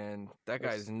 Crazy, dude. man. That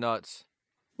guy's nuts.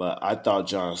 But I thought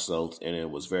Jon Snow in it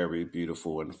was very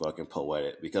beautiful and fucking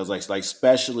poetic because like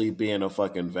especially being a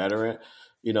fucking veteran,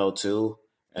 you know, too.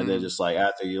 And then just like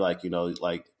after you like, you know,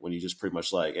 like when you just pretty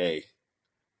much like, hey,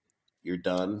 you're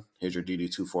done. Here's your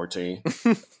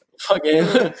DD-214.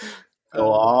 Fucking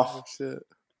go off. Oh, shit.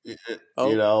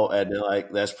 You know, and then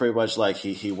like that's pretty much like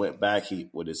he went back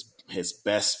with his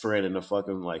best friend in the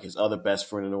fucking like his other best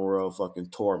friend in the world, fucking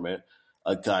Torment,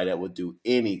 a guy that would do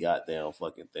any goddamn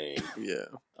fucking thing. Yeah.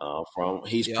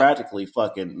 He's practically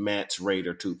fucking Mance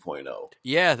Raider 2.0.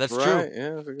 Yeah, that's true.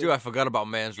 Yeah, Dude, I forgot about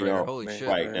Mance Raider. know, Holy shit.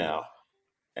 Right now.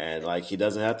 And like he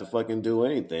doesn't have to fucking do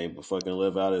anything but fucking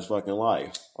live out his fucking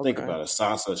life. Think Okay. about it.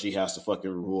 Sansa, she has to fucking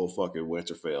rule fucking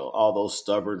Winterfell. All those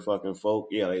stubborn fucking folk,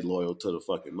 yeah, they loyal to the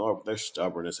fucking North, but they're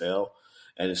stubborn as hell.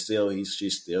 And it's still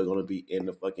she's still gonna be in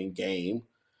the fucking game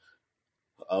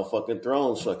of fucking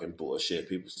Thrones fucking bullshit.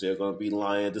 People still gonna be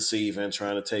lying, deceiving,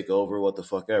 trying to take over, what the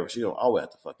fuck ever. She don't always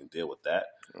have to fucking deal with that.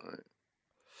 All right.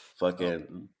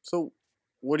 Fucking So,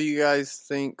 what do you guys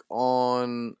think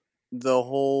on the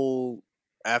whole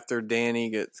after Dany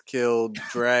gets killed,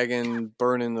 dragon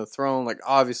burning the throne? Like,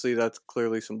 obviously, that's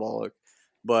clearly symbolic,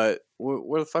 but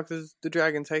where the fuck does the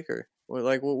dragon take her?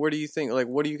 Where do you think? Like,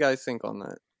 what do you guys think on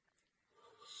that?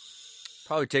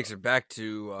 Probably takes her back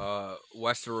to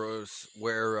Westeros,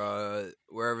 where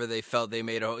wherever they felt they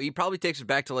made a. He probably takes her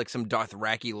back to like some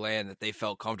Dothraki land that they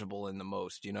felt comfortable in the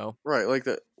most. You know, Right, like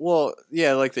the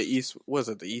like the East, was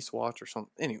it the East Watch or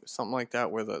something? Anyway, something like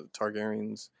that, where the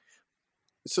Targaryens.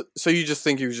 So you just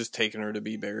think he was just taking her to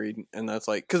be buried, and that's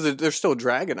like because there's still a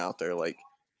dragon out there. Like,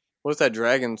 what if that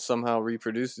dragon somehow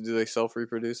reproduces? Do they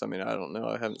self-reproduce? I mean, I don't know.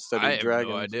 I haven't studied I have dragons.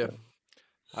 no idea.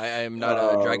 so- I am not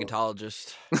a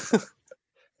dragontologist.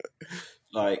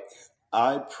 like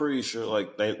I'm pretty sure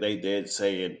like they did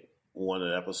say in one of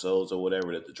the episodes or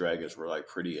whatever that the dragons were like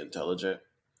pretty intelligent.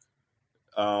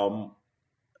 You know,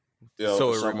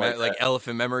 So something like that.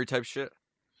 elephant memory type shit.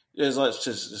 It's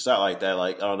not like that.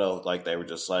 Like I don't know, like they were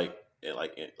just like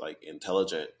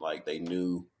intelligent. Like they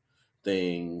knew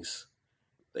things.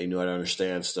 They knew how to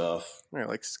understand stuff. Right,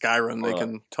 like Skyrim, they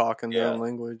can talk in their own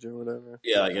language or whatever.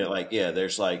 Yeah,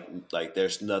 there's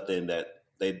there's nothing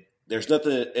there's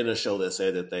nothing in the show that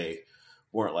said that they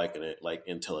weren't like an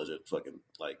intelligent fucking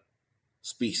like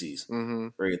species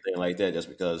or anything like that. Just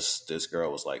because this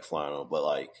girl was like flying on, but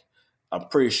like I'm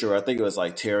pretty sure I think it was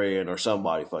like Tyrion or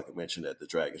somebody fucking mentioned that the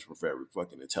dragons were very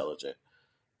fucking intelligent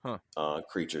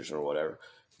creatures or whatever.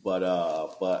 But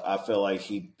I feel like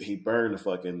he burned the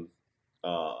fucking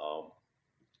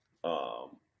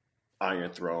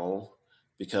Iron Throne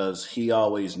because he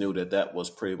always knew that was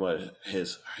pretty much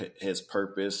his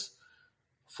purpose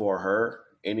for her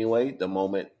anyway. The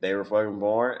moment they were fucking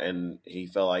born, and he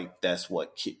felt like that's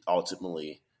what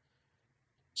ultimately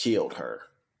killed her.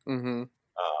 Mm-hmm.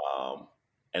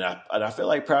 And I feel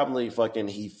like probably fucking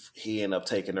he ended up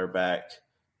taking her back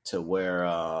to where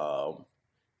Khal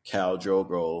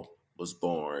Drogo was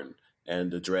born,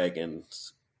 and the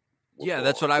dragons. Yeah,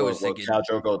 that's what I was thinking. Khal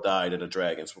Drogo died, and the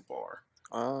dragons were born.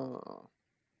 Oh,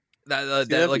 That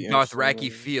that'd like be interesting, Dothraki maybe.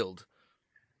 field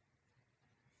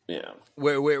Yeah,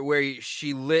 where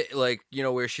she lit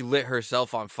where she lit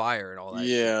herself on fire and all that.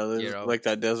 yeah, shit, there's you know? like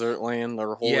that desert land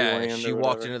or holy land. She or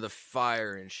walked whatever. into the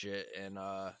fire and shit, and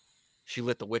she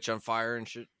lit the witch on fire and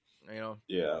shit. You know,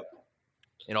 yeah.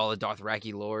 and all the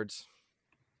Dothraki lords.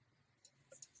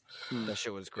 That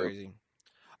shit was crazy.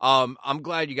 I'm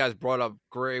glad you guys brought up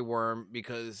Grey Worm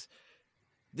because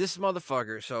this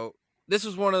motherfucker. So this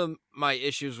was one of my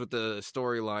issues with the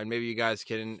storyline. Maybe you guys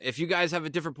can. If you guys have a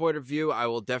different point of view, I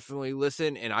will definitely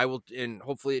listen, and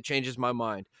hopefully it changes my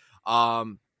mind.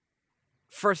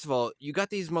 First of all, you got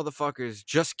these motherfuckers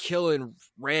just killing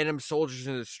random soldiers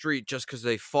in the street just because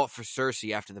they fought for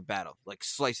Cersei after the battle, like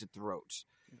slicing throats.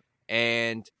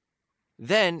 And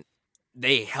then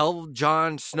they held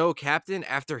Jon Snow captain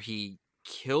after he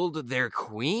killed their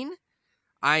queen?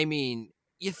 I mean,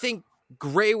 you think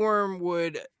Grey Worm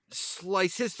would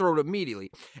slice his throat immediately.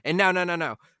 And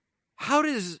now. How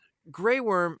does Grey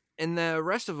Worm and the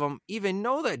rest of them even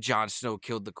know that Jon Snow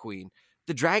killed the queen?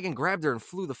 The dragon grabbed her and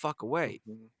flew the fuck away.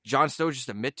 Jon Snow just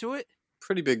admit to it?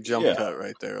 Pretty big jump cut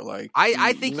right there. Like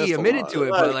I think he missed a admitted lot. to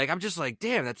it, but like I'm just like,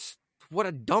 damn, that's what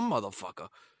a dumb motherfucker.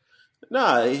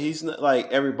 Nah, he's not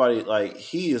like everybody. Like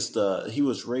he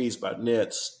was raised by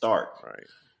Ned Stark, Right.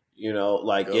 You know,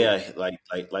 like Go. yeah, like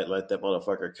that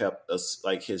motherfucker kept us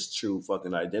like his true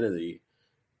fucking identity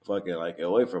fucking like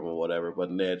away from him or whatever.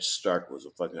 But Ned Stark was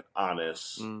a fucking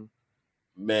honest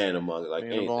man among like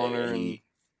Man of anything. honor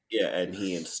And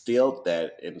he instilled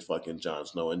that in fucking Jon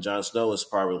Snow. And Jon Snow is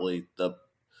probably the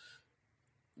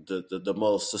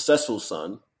most successful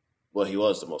son. Well, he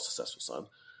was the most successful son.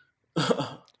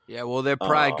 Yeah, well, their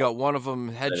pride got one of them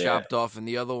head yeah. chopped off and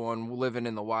the other one living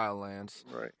in the wildlands.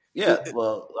 Right. Yeah,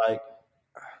 well,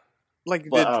 like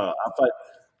but I thought.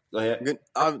 Go ahead.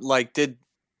 like, did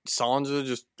Sansa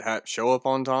just show up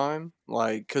on time?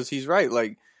 Like, because he's right.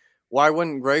 Like, why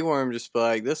wouldn't Grey Worm just be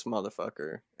like, this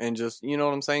motherfucker? And just, you know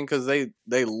what I'm saying? Because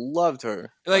they loved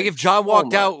her. Like, if Jon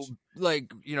walked out,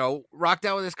 like, you know, rocked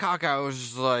out with his cock out, was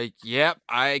just like, yep,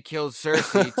 I killed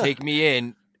Cersei, take me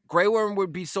in. Grey Worm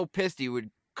would be so pissed he would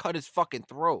cut his fucking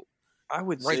throat. I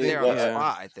would right say, there on the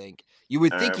spot, I think. You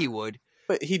would think he would.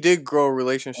 But he did grow a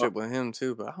relationship with him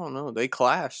too. But I don't know. They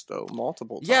clashed though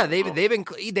multiple times. Yeah,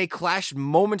 they clashed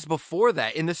moments before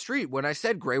that in the street when I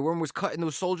said Grey Worm was cutting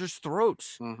those soldiers'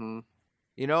 throats. Mm-hmm.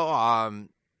 You know,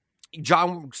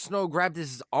 Jon Snow grabbed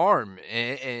his arm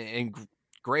and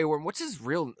Grey Worm. What's his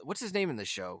name in the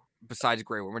show besides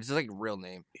Grey Worm? What's his like real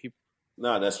name?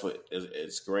 No, that's what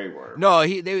it's Grey Worm. No,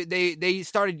 they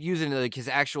started using like his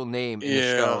actual name in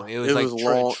the show. It was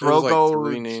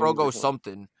Trogo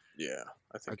something. Yeah,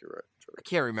 I think you're right. I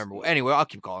can't remember. Anyway, I'll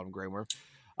keep calling him Grey Worm.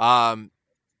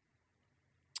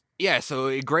 Yeah,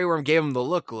 so Grey Worm gave him the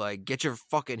look like, get your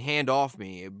fucking hand off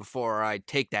me before I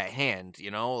take that hand,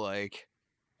 you know, like.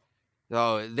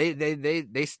 So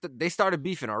they started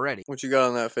beefing already. What you got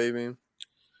on that, Fabian?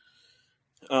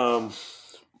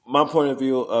 My point of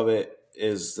view of it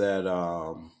is that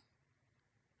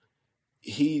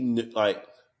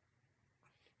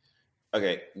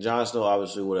Jon Snow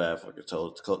obviously would have fucking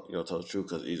told the truth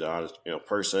because he's an honest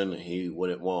person. He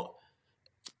wouldn't want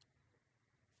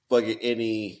fucking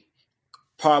any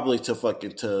probably to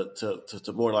fucking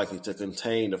to more likely to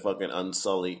contain the fucking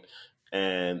Unsullied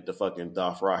and the fucking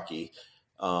Dothraki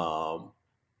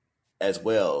as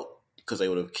well, because they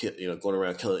would have going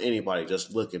around killing anybody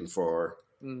just looking for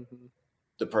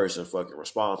the person fucking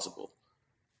responsible.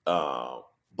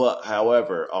 But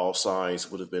however, all signs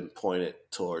would have been pointed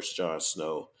towards Jon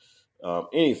Snow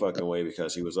any fucking way,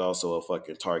 because he was also a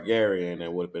fucking Targaryen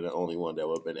and would have been the only one that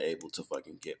would have been able to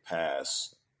fucking get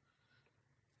past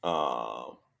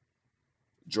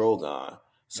Drogon.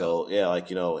 So yeah, like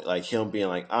him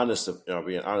being honest,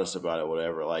 being honest about it,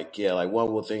 whatever.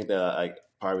 One would think that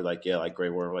probably Grey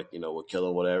Worm would kill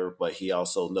him, whatever. But he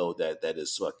also know that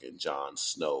is fucking Jon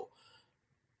Snow.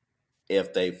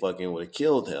 If they fucking would have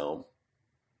killed him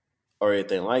or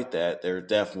anything like that, there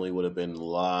definitely would have been a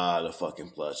lot of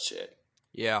fucking bloodshed.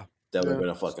 Yeah, that would have been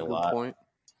a fucking lot. Point.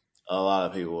 A lot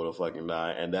of people would have fucking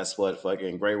died, and that's what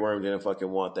fucking Grey Worm didn't fucking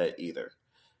want that either.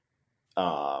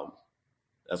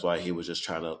 That's why he was just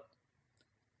trying to.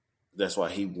 That's why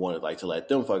he wanted to let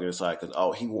them fucking decide, because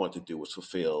all he wanted to do was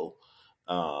fulfill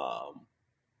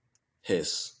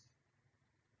his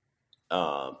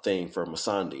thing for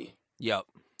Missandei. Yep,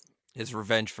 his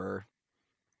revenge for her.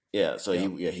 Yeah, so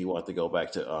he wanted to go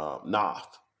back to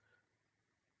Noth.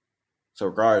 So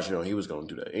regardless, he was going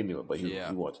to do that anyway, but he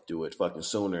wanted to do it fucking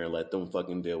sooner and let them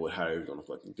fucking deal with how he was going to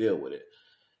fucking deal with it.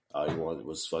 He wanted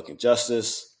was fucking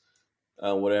justice,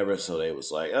 whatever. So they was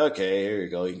like, okay, here you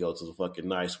go. You go to the fucking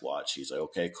Night's Watch. He's like,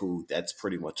 okay, cool. That's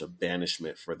pretty much a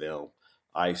banishment for them.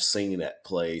 I've seen that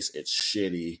place. It's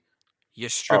shitty. You're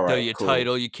stripped of your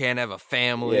title. You can't have a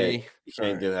family. Yeah, you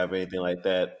can't have anything like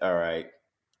that. All right.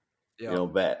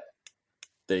 Yep. Bet.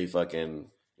 Then he fucking,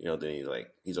 then he's like,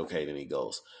 he's okay. Then he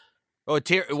goes. Oh,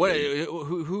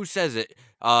 who says it?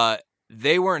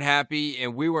 They weren't happy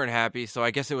and we weren't happy, so I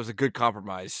guess it was a good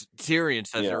compromise. Tyrion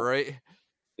says it, right?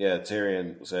 Yeah,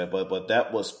 Tyrion said, but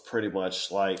that was pretty much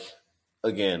that's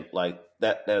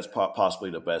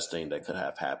possibly the best thing that could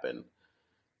have happened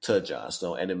to Jon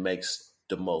Snow, and it makes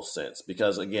the most sense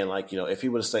because again, if he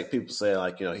would have stayed, people say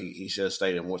he should have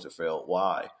stayed in Winterfell.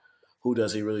 Why? Who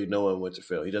does he really know in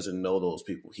Winterfell? He doesn't know those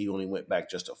people. He only went back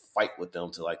just to fight with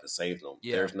them to save them.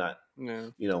 Yeah. There's not,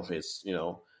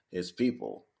 his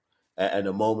people. At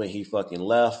the moment he fucking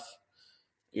left,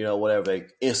 whatever, they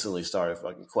instantly started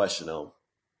fucking questioning him.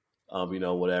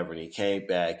 Whatever, and he came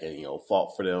back and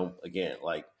fought for them again.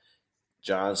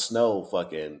 Jon Snow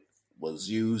fucking was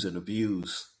used and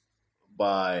abused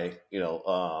by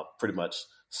pretty much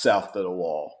south of the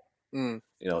wall.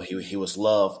 He was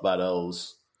loved by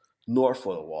those north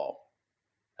of the wall.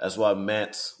 That's why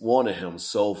Mance wanted him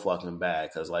so fucking bad,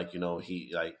 because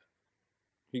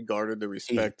he guarded the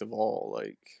respect of all,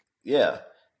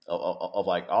 of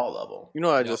all of them.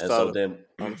 I just thought.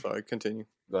 I'm sorry. Continue.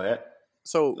 Go ahead.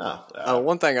 So Nah,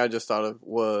 one thing I just thought of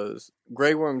was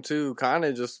Grey Worm 2 kind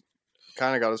of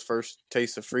got his first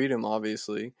taste of freedom,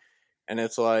 obviously, and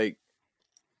it's like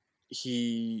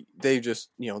they just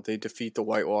they defeat the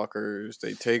White Walkers,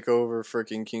 they take over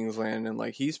freaking Kingsland, and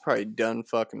like he's probably done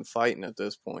fucking fighting at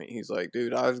this point. He's like,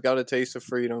 dude, I've got a taste of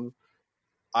freedom.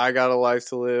 I got a life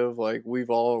to live. Like we're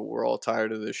all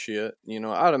tired of this shit.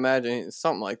 I'd imagine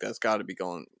something like that's got to be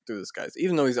going through this guy's.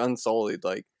 Even though he's unsullied,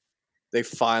 like they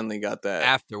finally got that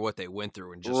after what they went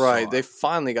through and just right. saw. They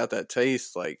finally got that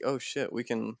taste. Like, oh shit, we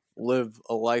can live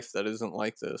a life that isn't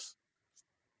like this.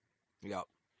 Yep.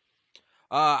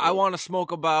 I want to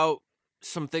smoke about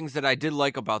some things that I did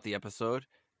like about the episode.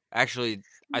 Actually,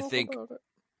 I think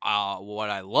what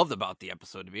I loved about the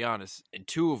episode, to be honest, and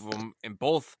two of them, and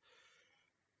both.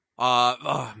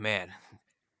 Oh man,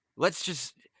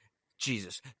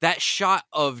 Jesus, that shot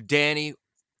of Danny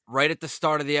right at the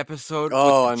start of the episode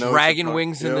with the dragon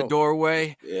wings in the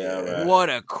doorway. Yeah, right. What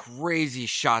a crazy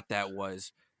shot that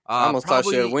was. I almost thought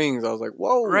she had wings. I was like,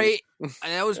 whoa. Right? And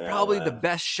that was probably the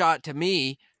best shot to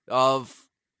me of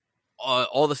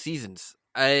all the seasons.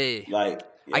 I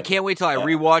can't wait till I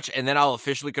rewatch and then I'll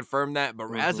officially confirm that.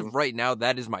 But as of right now,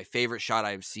 that is my favorite shot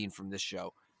I've seen from this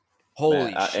show. Holy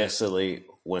shit. I instantly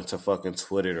went to fucking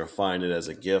Twitter to find it as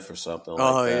a GIF or something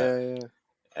like that. Yeah.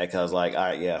 Because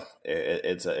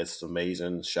it's an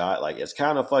amazing shot. Like it's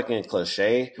kind of fucking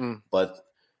cliche, but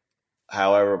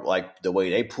however, like the way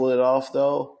they pulled it off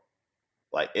though,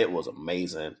 like it was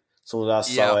amazing. As soon as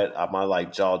I saw it, my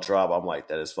like jaw drop. I'm like,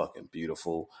 that is fucking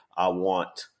beautiful. I don't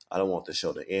want the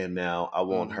show to end now. I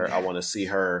want her. I want to see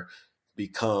her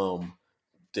become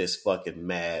this fucking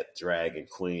mad dragon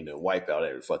queen and wipe out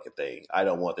every fucking thing. I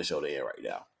don't want the show to end right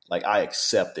now. Like I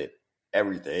accepted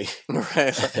everything right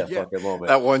at that fucking moment.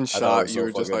 That one shot, you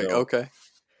were just like, okay.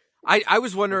 I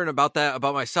was wondering about that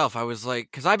about myself. I was like,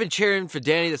 because I've been cheering for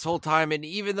Danny this whole time, and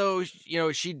even though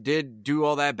she did do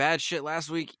all that bad shit last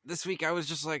week, this week I was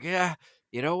just like, yeah,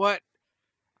 you know what?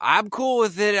 I'm cool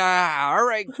with it. All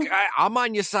right, I'm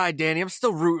on your side, Danny. I'm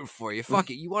still rooting for you.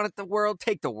 Fuck it. You wanted the world?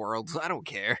 Take the world. I don't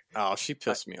care. Oh, she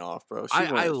pissed me off, bro.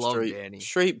 I love Danny.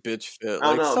 Straight bitch fit.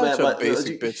 Like such a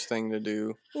basic bitch thing to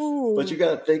do. Ooh. But you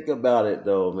got to think about it,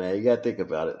 though, man. You got to think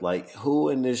about it. Like, who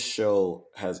in this show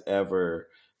has ever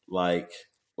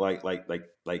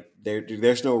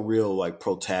there's no real like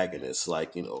protagonist,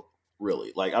 like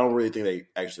really. Like, I don't really think they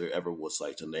actually ever was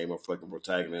like to name a fucking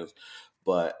protagonist,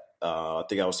 but. I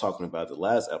think I was talking about the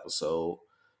last episode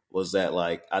was that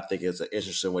like I think it's an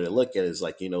interesting way to look at it is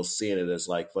like seeing it as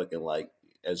like fucking like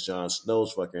as Jon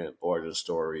Snow's fucking origin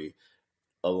story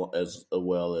as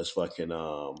well as fucking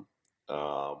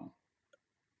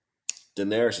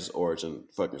Daenerys' origin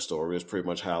fucking story is pretty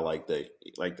much how like the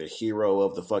hero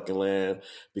of the fucking land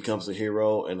becomes the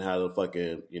hero and how the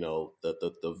fucking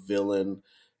the villain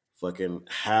fucking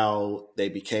how they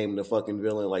became the fucking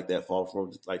villain, like that fall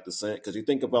from like descent. Because you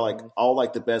think about like all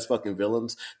like the best fucking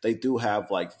villains, they do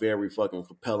have like very fucking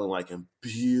compelling, like and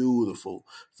beautiful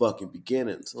fucking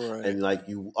beginnings, right. And like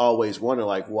you always wonder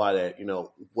like why that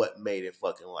what made it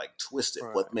fucking like twisted,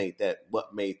 right. what made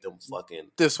them fucking.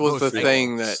 This was the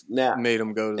thing that made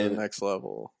them go to the next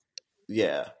level.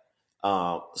 Yeah.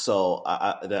 So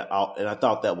I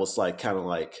thought that was like kind of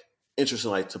like.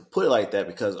 Interesting, like to put it like that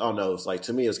because I don't know. It's like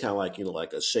to me, it's kind of like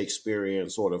like a Shakespearean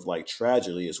sort of like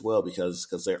tragedy as well because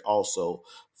they're also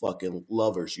fucking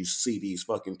lovers. You see these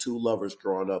fucking two lovers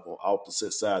growing up on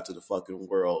opposite sides of the fucking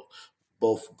world,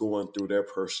 both going through their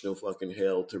personal fucking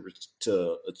hell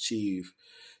to achieve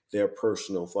their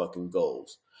personal fucking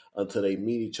goals until they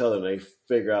meet each other and they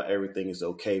figure out everything is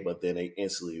okay, but then they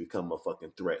instantly become a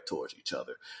fucking threat towards each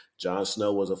other. Jon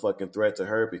Snow was a fucking threat to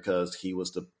her because he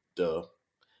was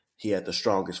he had the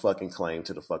strongest fucking claim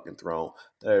to the fucking throne.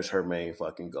 There's her main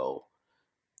fucking goal.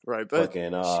 Right, but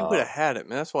fucking, she would have had it,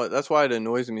 man. That's why it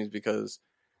annoys me is because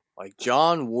like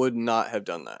Jon would not have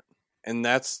done that. And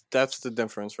that's the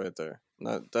difference right there.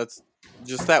 That's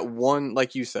just that one,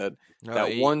 like you said,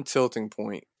 one tilting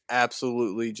point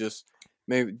absolutely just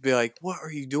maybe be like, what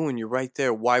are you doing? You're right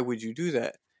there. Why would you do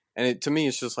that? And to me,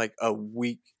 it's just like a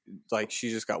weak, like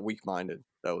she just got weak-minded.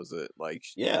 That was it. Like,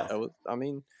 yeah.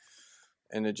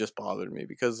 And it just bothered me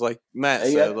because, like Matt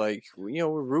said, like we're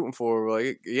rooting for her. We're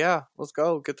like, yeah, let's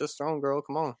go get this throne, girl.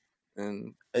 Come on.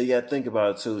 And you got to think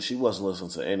about it too. She wasn't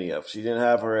listening to any of. She didn't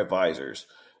have her advisors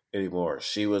anymore.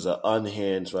 She was an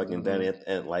unhinged fucking Danny,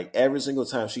 and like every single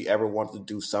time she ever wanted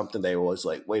to do something, they were always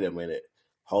like, "Wait a minute,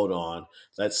 hold on,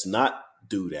 let's not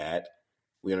do that.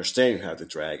 We understand you have the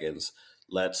dragons.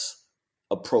 Let's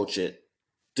approach it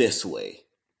this way,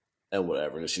 and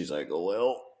whatever." And she's like, "Oh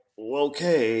well."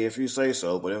 Okay, if you say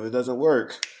so, but if it doesn't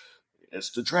work,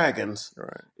 it's the dragons,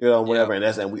 Right. you know, whatever.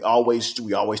 And we always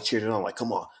cheered it on, like,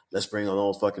 come on, let's bring on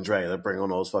those fucking dragons. Let's bring on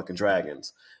those fucking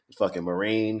dragons. Fucking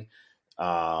Marine,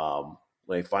 when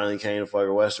they finally came to fucking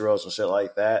Westeros and shit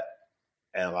like that,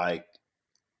 and like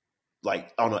I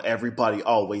don't know, everybody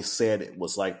always said it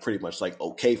was like pretty much like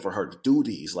okay for her to do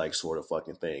these like sort of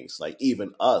fucking things, like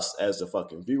even us as the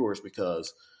fucking viewers,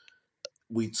 because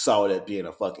we saw it as being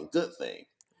a fucking good thing.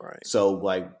 Right. So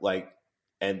like,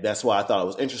 and that's why I thought it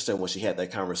was interesting when she had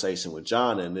that conversation with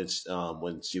John, and it's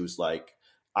when she was like,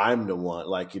 "I'm the one,"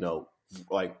 like, you know,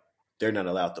 like they're not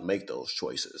allowed to make those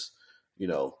choices. You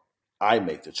know, I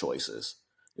make the choices.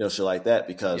 You know, shit like that,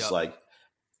 because like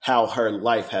how her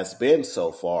life has been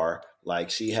so far, like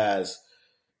she has,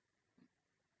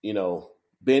 you know,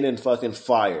 been in fucking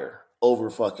fire over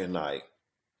fucking night.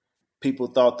 People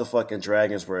thought the fucking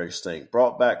dragons were extinct.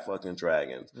 Brought back fucking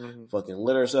dragons. Mm-hmm. Fucking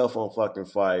lit herself on fucking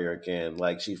fire again.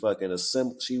 Like she fucking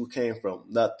she came from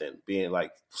nothing, being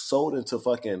like sold into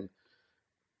fucking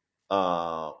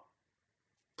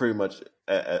pretty much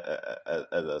as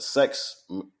a sex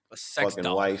fucking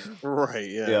doll. wife. Right,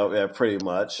 yeah. You know, yeah, pretty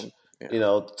much. Yeah. You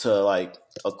know, to like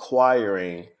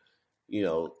acquiring, you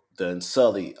know, the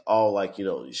Unsullied, all like, you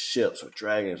know, these ships or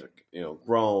dragons are, you know,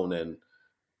 grown and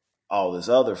all this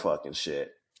other fucking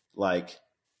shit. Like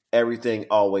everything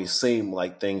always seemed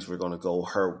like things were going to go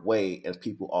her way, and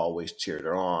people always cheered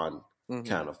her on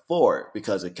kind of for it,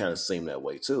 because it kind of seemed that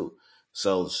way too.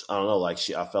 So I don't know, like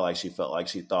I felt like she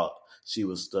thought she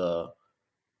was the,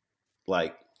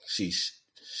 like she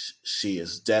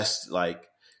is destined, like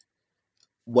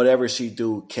whatever she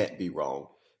do can't be wrong.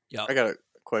 Yeah. I got a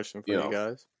question for you know.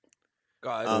 guys. Go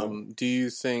ahead. Do you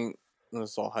think, and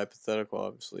it's all hypothetical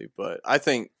obviously, but I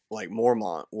think like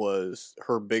Mormont was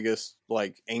her biggest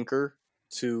like anchor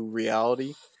to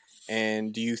reality,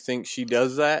 and do you think she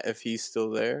does that if he's still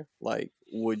there? Like,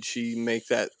 would she make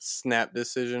that snap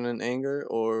decision in anger?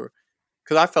 Or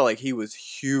because I felt like he was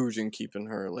huge in keeping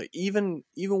her, like even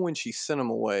when she sent him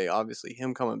away, obviously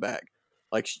him coming back,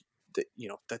 like you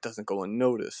know, that doesn't go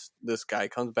unnoticed. This guy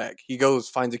comes back, he goes,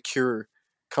 finds a cure,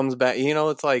 comes back, you know,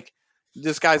 it's like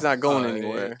this guy's not going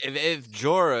anywhere. If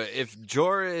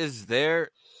Jorah is there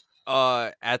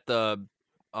at the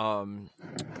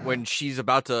when she's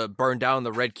about to burn down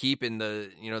the Red Keep in the,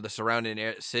 you know, the surrounding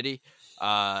city,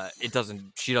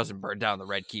 she doesn't burn down the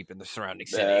Red Keep in the surrounding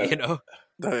city, you know.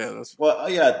 Yeah, that's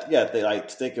They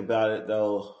like think about it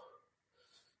though.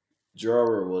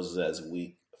 Jorah was as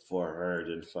weak for her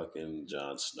than fucking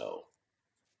Jon Snow.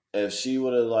 If she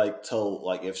would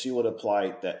have if she would have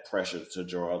applied that pressure to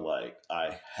Jorah, like,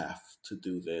 I have to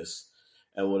do this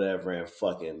and whatever, and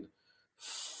fucking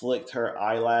flicked her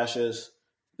eyelashes,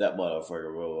 that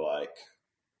motherfucker would have like,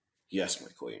 yes, my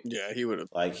queen. Yeah, he would have.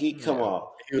 Like he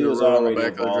He was already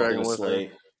involved in the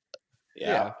slave.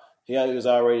 Yeah. He was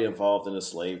already involved in the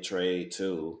slave trade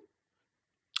too.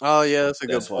 Oh yeah, that's a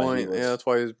good That's why he point. was- Yeah, that's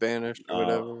why he was banished or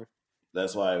whatever.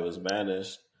 That's why he was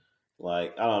banished.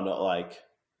 Like, I don't know, like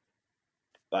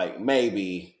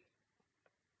maybe,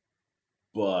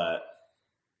 but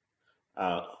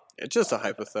It's just a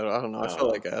hypothetical. I don't know. I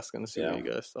felt like asking to see what Yeah.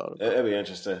 you guys thought about it'd be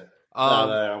interesting.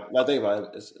 I think about it.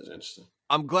 It's interesting.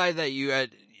 I'm glad that you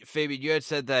had, Fabian, you had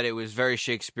said that it was very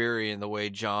Shakespearean the way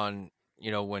John,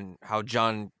 you know, how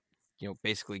John, you know,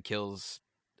 basically kills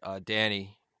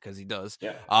Danny, because he does.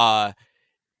 Yeah.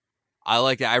 I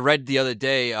like that. I read the other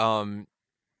day,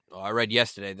 I read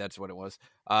yesterday, that's what it was.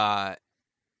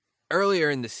 Earlier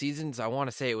in the seasons, I want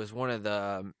to say it was one of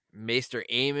the Maester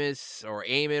Amos or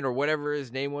Aemon or whatever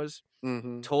his name was,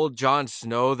 told Jon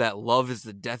Snow that love is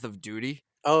the death of duty.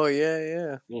 Oh,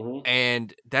 yeah. Mm-hmm.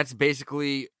 And that's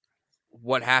basically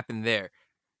what happened there.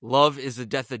 Love is the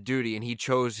death of duty, and he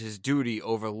chose his duty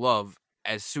over love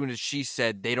as soon as she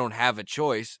said they don't have a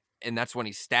choice, and that's when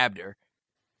he stabbed her,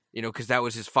 you know, because that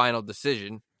was his final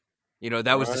decision. You know,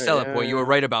 that was the selling point. You were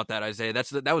right about that, Isaiah.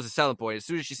 That was the selling point. As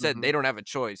soon as she said they don't have a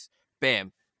choice,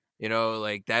 bam. You know,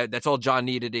 like that's all John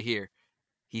needed to hear.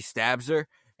 He stabs her,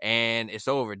 and it's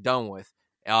over, done with.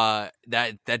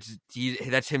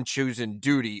 That's him choosing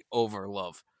duty over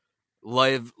love.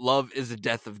 Love is the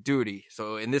death of duty.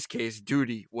 So in this case,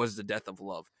 duty was the death of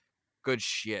love. Good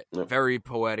shit. Yep. Very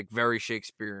poetic, very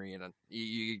Shakespearean.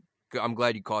 I'm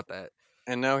glad you caught that.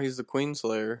 And now he's the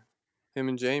Queenslayer. Him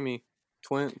and Jaime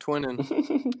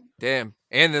twinning. Damn.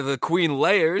 And the Queen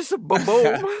layers. Boom,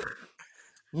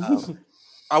 boom.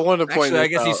 I wanted to point Actually, I this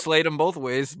guess he out. slayed them both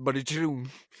ways, but it's June.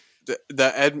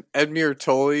 the Edmure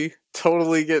Tully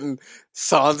totally getting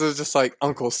Sansa just like,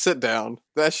 Uncle, sit down.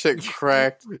 That shit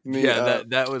cracked me up.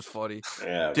 that was funny.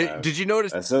 Yeah, Did you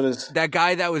notice as soon as that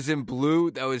guy that was in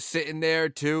blue that was sitting there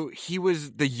too? He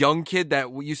was the young kid that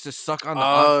used to suck on the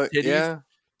aunt's titties. Yeah.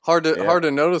 Hard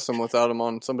to notice him without him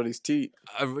on somebody's teeth.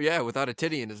 Yeah, without a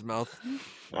titty in his mouth.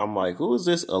 I'm like, who is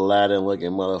this Aladdin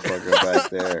looking motherfucker back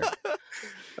there?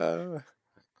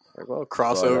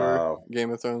 Crossover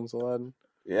Game of Thrones Aladdin.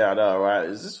 Yeah, I know, right?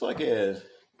 Is this fucking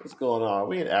what's going on?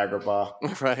 We in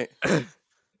Agrabah. Right.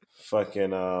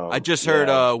 Fucking I just heard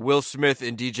Will Smith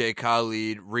and DJ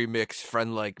Khaled remix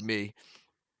Friend Like Me.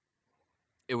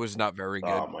 It was not very good.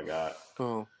 Oh my god.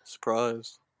 Oh,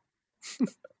 surprise.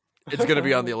 It's gonna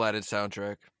be on the Aladdin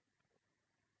soundtrack.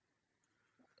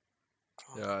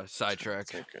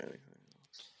 Sidetrack. Okay.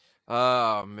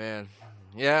 Oh man,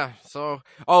 yeah. So,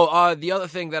 the other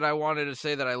thing that I wanted to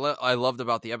say that I loved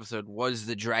about the episode was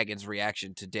the dragon's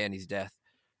reaction to Dany's death.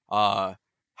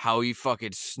 How he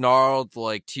fucking snarled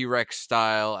like T-Rex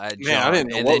style at Jon, I didn't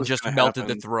know and what then was just gonna melted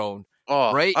happen. the throne.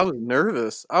 Oh, right? I was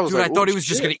nervous. I was Dude, like, I thought he "Oh, was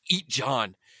just shit." gonna eat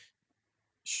Jon.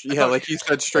 Yeah, like he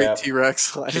said, straight Yeah.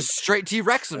 T-Rex. Like, Just straight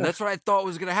T-Rex him. That's what I thought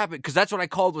was gonna happen, because that's what I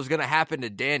called was gonna happen to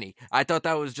Dany. I thought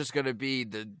that was just gonna be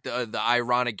the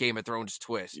ironic Game of Thrones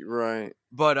twist. right.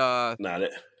 But Nah,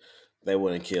 they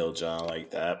wouldn't kill John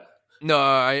like that. no,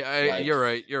 Like- you're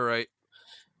right.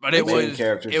 But The it main was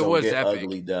characters it don't was get epic.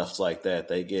 ugly deaths like that.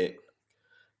 They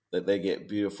get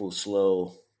beautiful,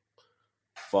 slow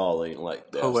falling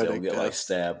like deaths. Poetic They'll get like deaths.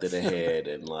 stabbed in the head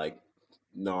and like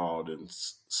gnawed and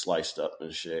sliced up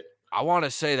and shit. I want to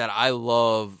say that I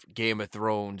love Game of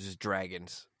Thrones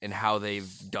dragons and how they've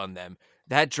done them.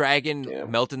 That dragon Yeah.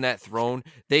 melting that throne,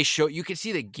 you can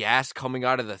see the gas coming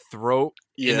out of the throat,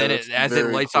 Yeah, and then that's as it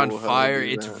very lights cool on how they fire,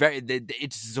 do that.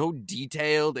 it's so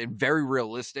detailed and very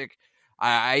realistic.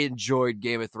 I enjoyed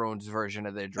Game of Thrones version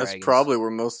of their dragons. That's probably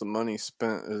where most of the money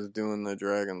spent is doing the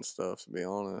dragon stuff. To be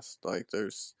honest, like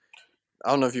I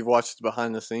don't know if you've watched the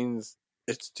behind the scenes.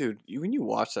 When you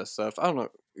watch that stuff, I don't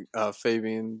know,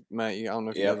 Fabian, Matt, I don't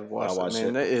know if you Yep, guys have watched I it. watched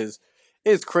Man, it.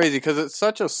 it's crazy because it's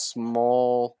such a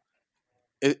small.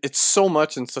 It's so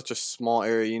much in such a small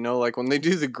area, like when they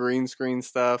do the green screen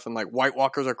stuff and like White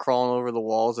Walkers are crawling over the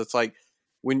walls. It's like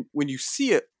when you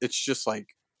see it, it's just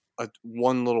like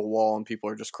one little wall and people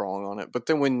are just crawling on it. But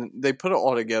then when they put it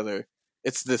all together,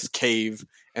 it's this cave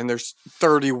and there's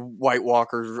 30 White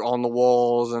Walkers on the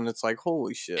walls and it's like,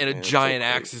 holy shit. and man, a it's so giant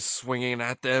crazy. axe is swinging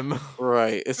at them.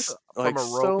 Right. It's like a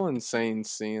rope. so insane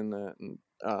seeing that. And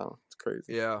it's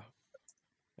crazy. Yeah,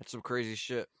 that's some crazy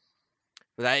shit.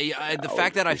 But the I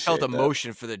fact would that I felt appreciate that.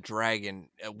 emotion for the dragon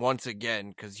once again,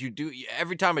 because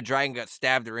every time a dragon got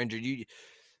stabbed or injured,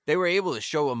 they were able to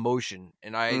show emotion,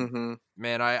 and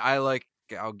I like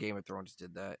how Game of Thrones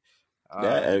did that.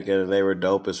 Yeah, and again, they were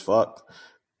dope as fuck.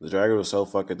 The dragon was so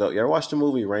fucking dope. You ever watch the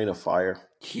movie Reign of Fire?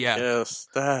 Yeah, Yes.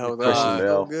 That was Christian so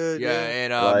Bale. good. yeah,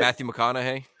 and Like- Matthew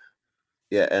McConaughey.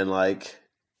 Yeah, and like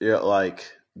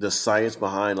the science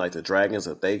behind like the dragons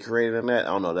that they created in that. I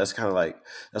don't know. That's kind of like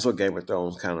that's what Game of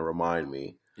Thrones kind of remind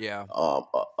me Yeah,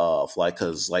 of like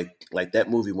because like that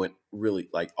movie went really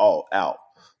like all out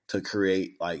to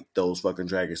create like those fucking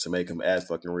dragons to make them as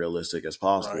fucking realistic as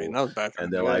possible. Right. And that was back in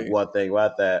And the then like day. one thing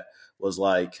about that was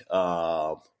like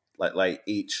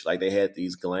each like they had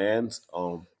these glands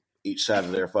on each side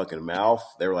of their fucking mouth.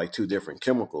 They were like two different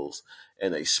chemicals,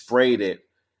 and they sprayed it.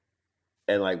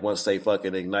 And like once they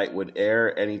fucking ignite with air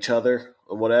and each other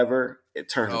or whatever, it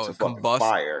turns into it fucking combust?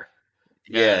 fire.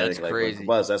 Yeah, that's like, crazy.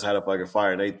 Combust, that's how the fucking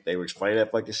fire. And they were explaining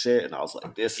that fucking shit, and I was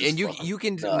like, this is. and you fucking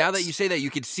can nuts. now that you say that, you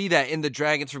can see that in the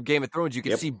dragons from Game of Thrones. You can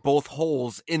Yep. see both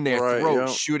holes in their Right, throat yeah.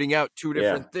 shooting out two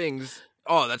different things.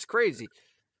 Oh, that's crazy.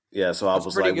 Yeah, so I That's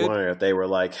was pretty like good. wondering if they were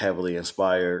like heavily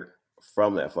inspired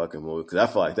from that fucking movie because I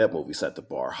feel like that movie set the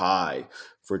bar high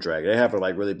for dragon. They haven't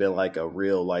like really been like a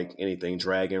real like anything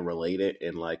dragon related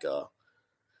in like a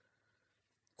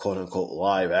quote unquote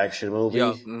live action movie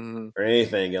Yeah. Mhm. or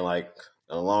anything in like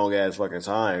a long ass fucking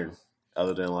time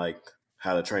other than like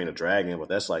How to Train a Dragon, but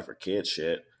that's like for kids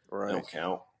shit. Right. Don't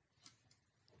count.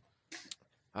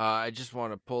 I just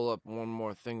want to pull up one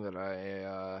more thing that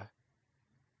I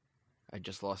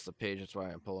just lost the page. That's why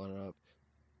I'm pulling it up.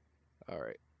 All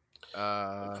right.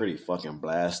 I'm pretty fucking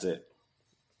blasted.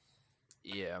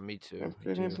 Yeah, me too. I'm me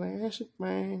pretty too. blasted,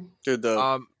 man. Dude,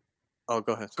 Um, oh,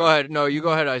 go ahead. go ahead. No, you go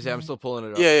ahead, Isaiah. I'm still pulling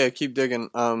it up. Yeah, keep digging.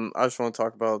 I just want to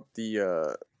talk about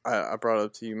the I brought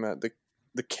up to you, Matt,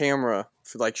 the camera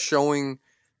for like showing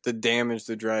the damage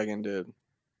the dragon did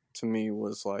to me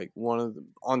was like one of the,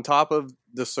 on top of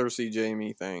the Cersei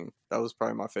Jaime thing, that was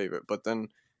probably my favorite. But then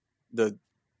the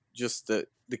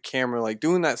the camera, like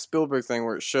doing that Spielberg thing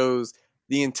where it shows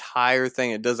the entire thing.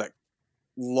 It does that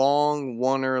long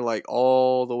oneer, like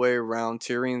all the way around.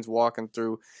 Tyrion's walking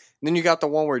through. And then you got the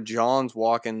one where John's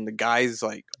walking. The guy's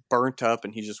like burnt up,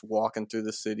 and he's just walking through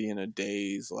the city in a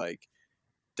daze. Like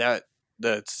that.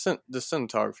 The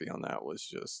cinematography on that was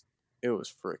just, it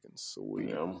was freaking sweet.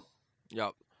 Yeah.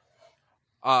 Yep.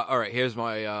 All right. Here's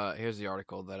the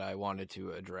article that I wanted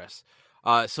to address.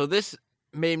 So this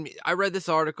made me. I read this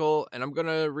article, and I'm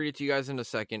gonna read it to you guys in a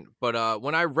second. But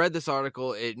when I read this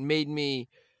article, it made me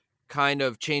kind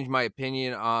of change my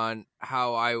opinion on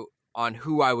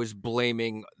who I was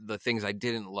blaming the things I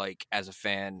didn't like as a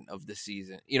fan of this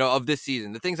season. Of this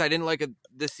season, the things I didn't like of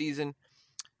this season.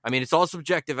 I mean, it's all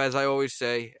subjective, as I always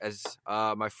say, as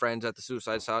my friends at the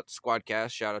Suicide Squad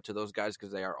cast, shout out to those guys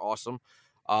because they are awesome.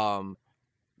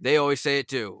 They always say it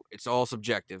too. It's all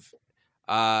subjective.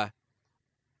 I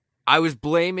was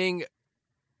blaming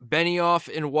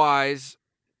Benioff and Wise,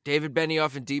 David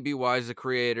Benioff and DB Wise, the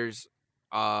creators,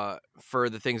 for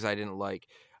the things I didn't like.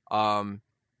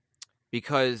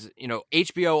 Because,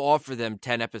 HBO offered them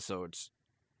 10 episodes,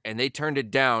 and they turned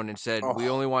it down and said, we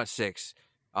only want 6.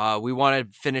 We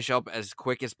want to finish up as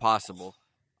quick as possible.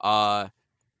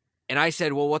 And I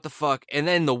said, well, what the fuck? And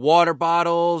then the water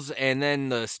bottles, and then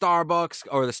the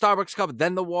Starbucks cup,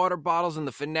 then the water bottles in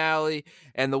the finale,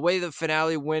 and the way the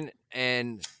finale went,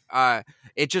 and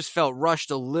it just felt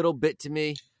rushed a little bit to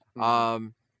me. I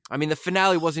mean, the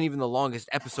finale wasn't even the longest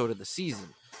episode of the season.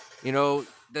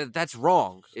 That's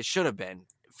wrong. It should have been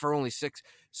for only 6.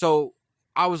 So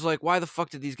I was like, why the fuck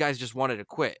did these guys just wanted to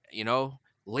quit?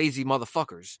 Lazy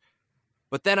motherfuckers.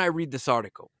 But then I read this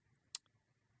article.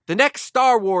 The next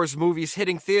Star Wars movies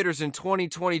hitting theaters in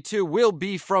 2022 will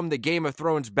be from the Game of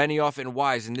Thrones Benioff and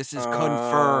Wise, and this is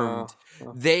confirmed.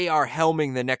 They are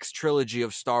helming the next trilogy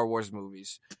of Star Wars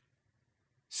movies.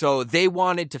 So they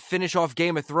wanted to finish off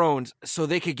Game of Thrones so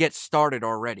they could get started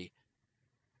already.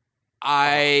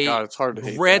 God, it's hard to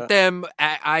hate grant that. them.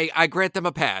 I grant them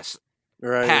a pass.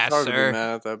 Right, Pass, it's hard to sir. be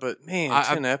mad at that. But man,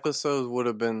 10 episodes would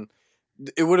have been.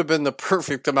 It would have been the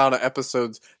perfect amount of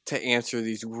episodes to answer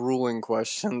these grueling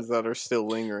questions that are still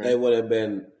lingering. They would have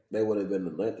been the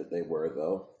length that they were,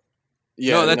 though.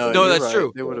 Yeah, that's right.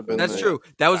 true. They would have been. That's true.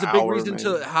 That was a big hour, reason maybe.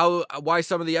 to why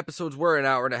some of the episodes were an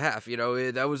hour and a half.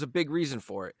 That was a big reason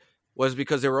for it. Was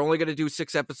because they were only going to do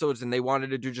 6 episodes and they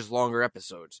wanted to do just longer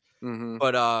episodes. Mm-hmm.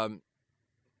 But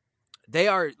they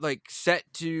are like set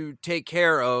to take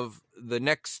care of the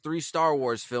next 3 Star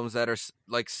Wars films that are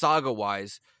like saga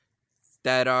wise,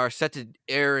 that are set to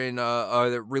air in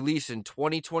release in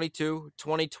 2022,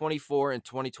 2024, and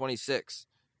 2026.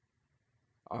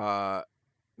 No.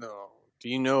 Do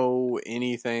you know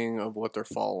anything of what they're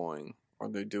following? Are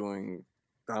they doing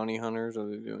bounty hunters? Are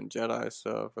they doing Jedi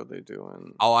stuff? Are they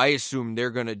doing? Oh, I assume they're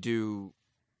gonna do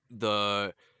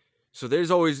the. So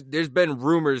there's been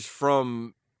rumors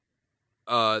from,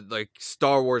 like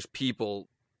Star Wars people.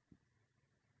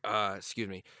 That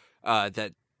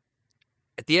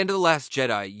at the end of The Last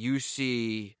Jedi, you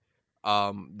see,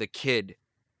 the kid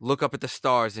look up at the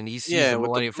stars and he sees the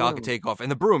Millennium Falcon take off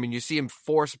and the broom, and you see him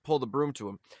pull the broom to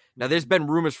him. Now, there's been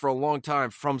rumors for a long time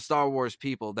from Star Wars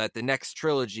people that the next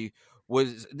trilogy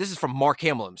this is from Mark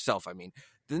Hamill himself. I mean,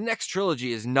 the next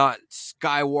trilogy is not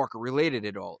Skywalker related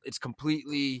at all. It's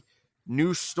completely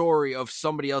new story of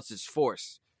somebody else's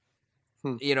force,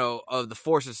 of the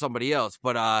force of somebody else.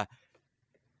 But,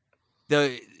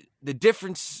 the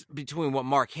difference between what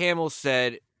Mark Hamill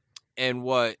said and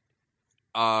what,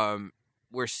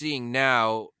 we're seeing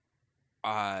now,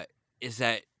 is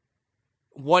that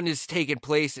one is taking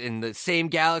place in the same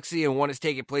galaxy and one is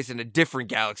taking place in a different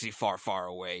galaxy far, far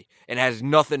away, and has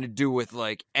nothing to do with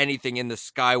like anything in the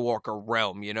Skywalker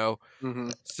realm, Mm-hmm.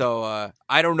 So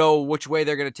I don't know which way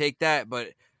they're gonna take that,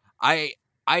 but I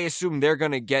assume they're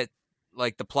gonna get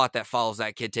like the plot that follows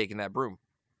that kid taking that broom.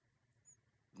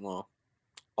 Well,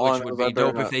 which would be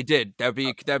dope if they did. That'd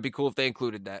be cool if they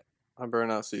included that. I better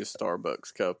not see a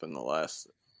Starbucks cup in the last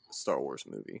Star Wars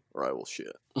movie, or I will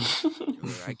shit.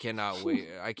 I cannot wait.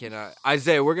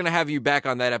 Isaiah, we're going to have you back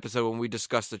on that episode when we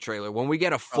discuss the trailer. When we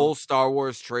get a full Star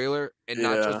Wars trailer and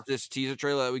not just this teaser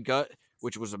trailer that we got,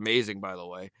 which was amazing, by the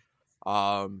way,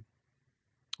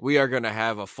 we are going to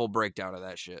have a full breakdown of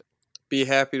that shit. Be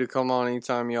happy to come on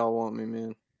anytime y'all want me,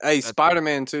 man. Hey,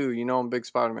 Spider-Man too. I'm a big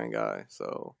Spider-Man guy,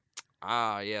 so...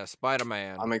 yeah,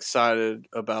 Spider-Man. I'm excited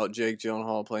about Jake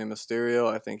Gyllenhaal playing Mysterio.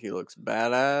 I think he looks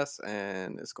badass,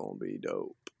 and it's gonna be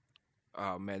dope.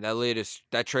 Oh man,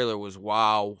 that trailer was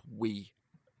I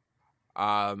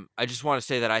just want to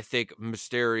say that I think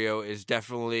Mysterio is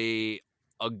definitely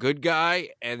a good guy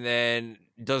and then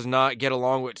does not get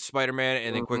along with Spider-Man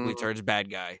and then quickly Mhm. turns bad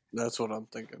guy. That's what I'm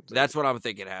thinking. too. That's what I'm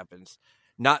thinking happens.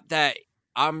 Not that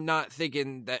I'm not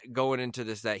thinking that going into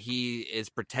this that he is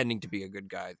pretending to be a good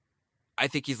guy. I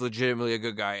think he's legitimately a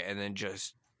good guy and then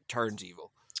just turns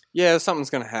evil. Yeah, something's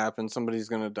gonna happen. Somebody's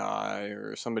gonna die,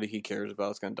 or somebody he cares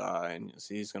about is gonna die, and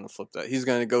he's gonna flip that. He's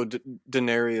gonna go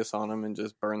Daenerys on him and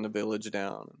just burn the village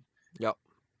down. Yep.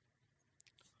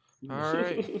 All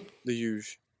right. The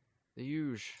huge. The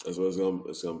huge. That's what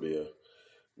it's gonna be a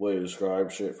way to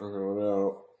describe shit from here on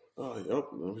out. Oh, yep.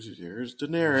 Here's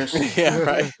Daenerys. Yeah,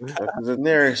 right. That's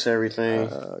Daenerys, everything.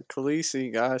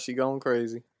 Khaleesi, gosh, she going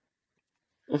crazy.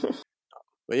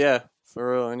 But yeah,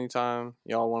 for real, anytime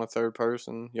y'all want a third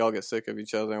person, y'all get sick of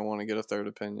each other and want to get a third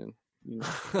opinion. You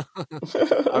know,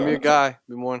 I'm your guy.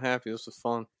 Be more than happy. This was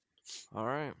fun. All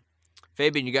right.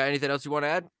 Fabian, you got anything else you want to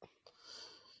add?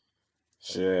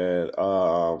 Shit.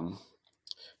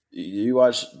 You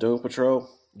watch Doom Patrol?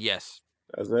 Yes.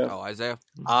 That's it? Oh, Isaiah?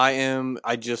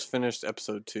 I just finished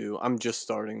episode 2. I'm just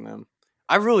starting them.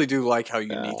 I really do like how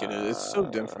unique it is. It's so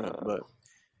different, but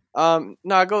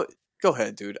go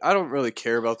ahead, dude. I don't really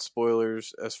care about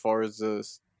spoilers as far as the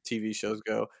TV shows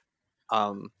go.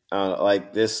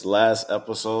 Like this last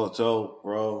episode, though,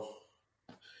 bro,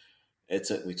 it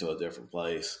took me to a different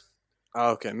place.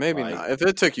 Okay, maybe Like- not. If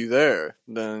it took you there,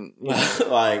 then you know.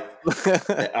 Like,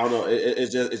 I don't know.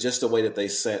 It's just the way that they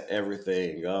set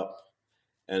everything up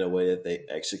and the way that they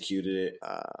executed it.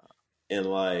 And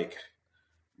like,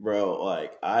 bro,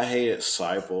 like I hated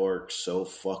Cyborg so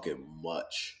fucking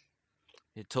much.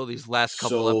 Until these last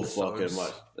couple So episodes. fucking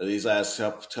much. These last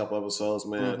couple episodes,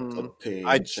 man, Mhm.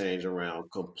 opinion change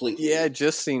around completely. Yeah, I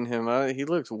just seen him. He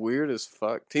looks weird as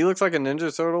fuck. He looks like a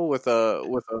Ninja Turtle with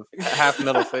a half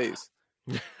metal face.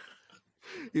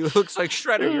 He looks like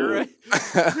Shredder, you're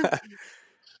right.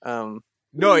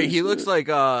 No, he looks like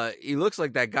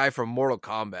that guy from Mortal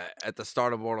Kombat at the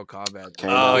start of Mortal Kombat.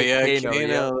 Kano. Oh yeah, Kano, Kano,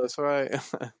 yeah. that's right.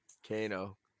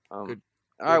 Kano. Good-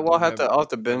 all right, well, I'll have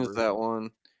to binge memory. that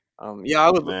one. Yeah, I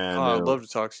would. Man, I'd dude. love to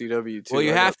talk CW too. Well,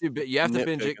 you I have got- to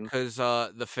binge it nitpicking. because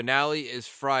the finale is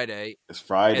Friday, It's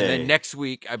Friday. and then next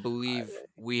week I believe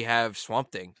we have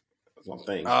Swamp Thing. That's one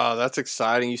thing. Oh, that's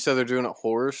exciting! You said they're doing it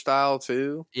horror style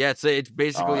too. Yeah, it's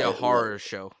basically a Alright, horror look.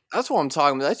 show. That's what I'm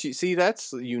talking about.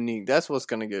 That's unique. That's what's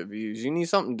gonna get views. You need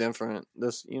something different.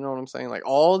 You know what I'm saying? Like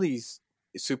all these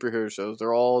superhero shows,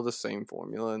 they're all the same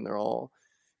formula, and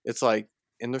it's like,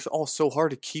 and they're all so hard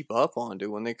to keep up on,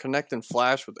 dude. When they connect in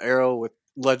Flash with Arrow, with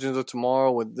Legends of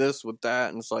Tomorrow, with this, with that,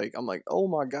 and it's like, I'm like, oh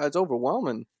my god, it's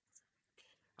overwhelming.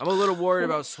 I'm a little worried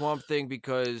about Swamp Thing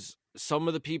because some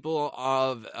of the people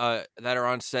that are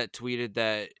on set tweeted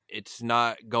that it's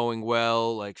not going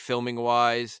well, like filming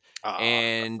wise,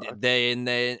 and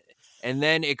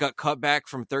then it got cut back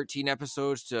from 13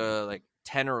 episodes to like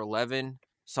 10 or 11,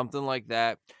 something like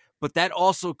that. But that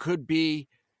also could be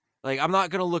like, I'm not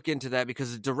gonna look into that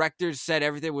because the directors said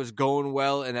everything was going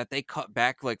well and that they cut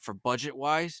back like for budget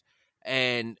wise,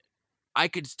 and I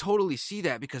could totally see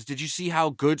that because did you see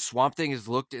how good Swamp Thing has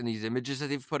looked in these images that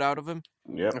they've put out of him?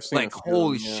 Yep. I've seen a Like, few of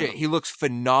holy them, yeah. shit, he looks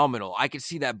phenomenal. I could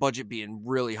see that budget being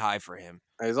really high for him.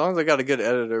 As long as they got a good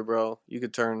editor, bro, you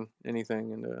could turn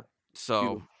anything into a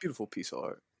So beautiful piece of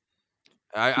art.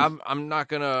 I'm not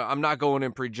going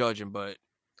in prejudging, but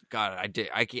God,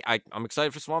 I'm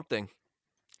excited for Swamp Thing.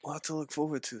 We'll have to look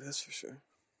forward to this for sure.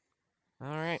 All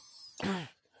right.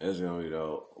 It's gonna be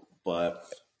dope. But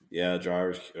yeah,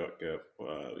 drivers,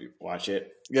 watch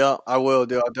it Yeah, I will,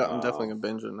 dude. I'm definitely gonna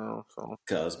binge it now. So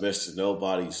because Mr.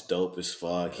 Nobody's dope as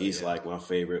fuck. He's like one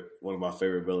of my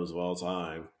favorite villains of all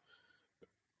time.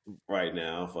 Right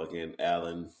now, fucking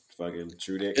Alan, fucking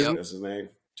Tudyk. Isn't- That's his name.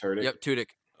 Tudyk. Yep, Tudyk.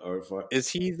 Or fuck. is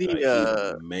he Like, he's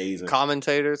the amazing.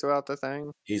 commentator throughout the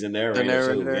thing? He's a The narrator,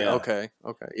 narrator? too. Yeah. Okay.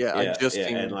 Yeah, I just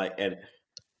seen and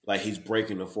like he's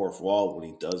breaking the fourth wall when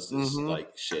he does this Mhm.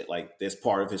 like shit. Like this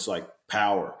part of his like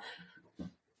power.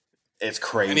 It's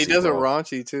crazy. and he does it bro.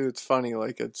 raunchy too. It's funny,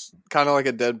 like it's kind of like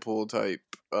a Deadpool type.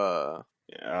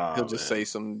 Yeah, He'll just say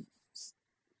some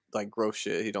like gross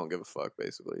shit. He don't give a fuck.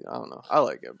 Basically, I don't know. I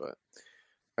like it, but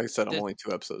like I said, I'm This- only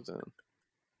 2 episodes in.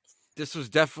 This was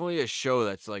definitely a show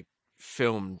that's like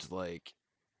filmed like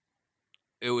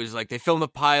it was like they filmed the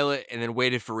pilot and then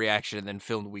waited for reaction and then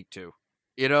filmed week 2.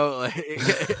 You know,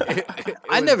 like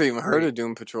I never even heard of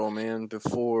Doom Patrol, man,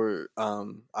 before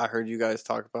I heard you guys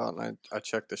talk about it, and I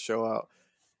checked the show out.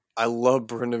 I love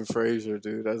Brendan Fraser,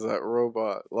 dude, as that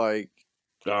robot. Like,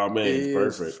 Oh man, he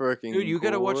it's is perfect. freaking Dude, you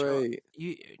gotta watch. great.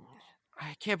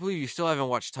 I can't believe you still haven't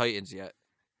watched Titans yet.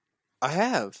 I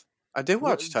have. I did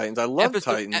watch Well, Titans. I love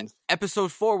Episode- Titans.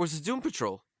 Episode 4 was the Doom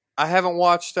Patrol. I haven't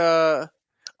watched. Oh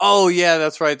yeah,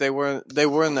 that's right. They were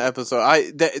in the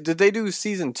episode. Did they do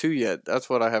season 2 yet? That's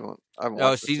what I haven't.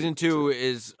 No, season 2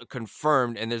 is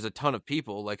confirmed, and there's a ton of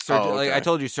people. Like like I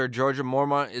told you, Sir George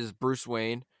Mormont is Bruce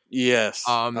Wayne. Yes.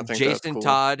 I think Jason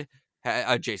Todd.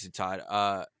 Jason Todd,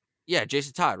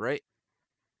 right?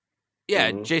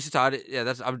 Yeah, Jason Todd.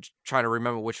 Yeah, I'm trying to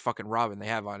remember which fucking Robin they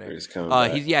have on there.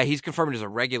 He's confirmed as a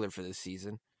regular for this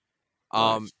season.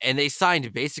 Nice. And they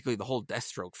signed basically the whole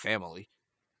Deathstroke family.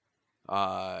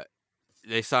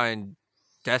 They signed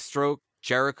Deathstroke,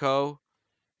 Jericho,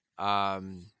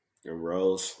 and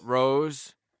Rose.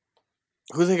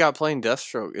 Who they got playing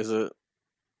Deathstroke? Is it?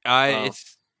 I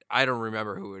don't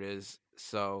remember who it is.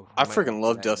 So I freaking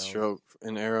love Deathstroke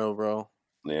and Arrow, bro.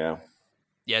 Yeah.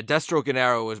 Yeah, Deathstroke and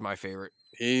Arrow was my favorite.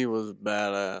 He was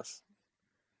badass.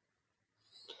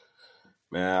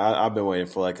 Man, I've been waiting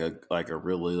for like a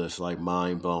really just like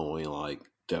mind blowing like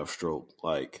Deathstroke.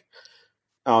 Like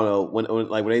I don't know when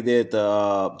they did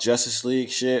the Justice League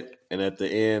shit, and at the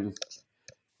end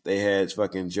they had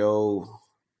fucking Joe,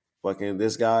 fucking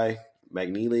this guy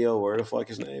Magneto, where the fuck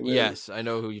his name is. Yes, I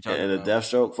know who you're talking about. And the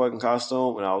Deathstroke fucking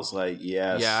costume, and I was like,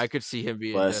 yes. Yeah, I could see him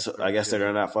being. But I guess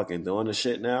they're not fucking doing the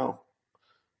shit now.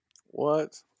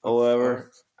 What? Or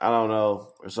whatever. I don't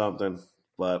know, or something.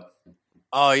 But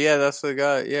oh yeah, that's the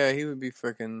guy. Yeah, he would be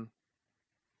freaking.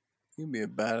 He'd be a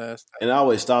badass. And I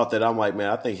always thought that I'm like, man,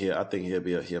 I think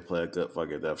he'll play a good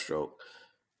fucking Deathstroke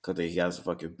because he has a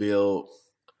fucking build.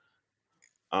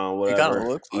 Whatever. He kind of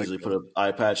looks easily like put an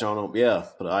eye patch on him. Yeah,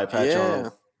 put an eye patch on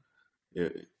him.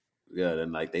 Yeah.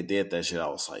 Then like they did that shit. I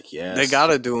was like, yeah. They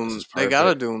gotta do him. They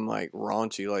gotta do him like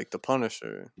raunchy, like the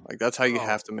Punisher. Like that's how you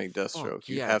have to make Deathstroke.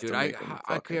 You have to make him.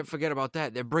 I can't forget about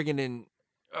that. They're bringing in.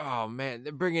 Oh man,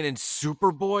 they're bringing in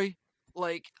Superboy.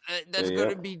 Like that's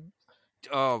gonna be.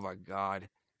 Oh my god.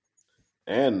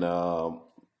 And the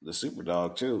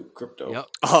Superdog too, Crypto. Yep.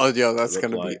 Oh yeah, that's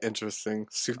gonna be interesting.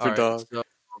 Superdog. Right, so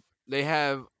they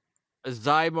have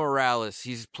Zai Morales.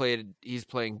 He's playing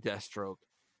Deathstroke.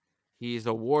 He's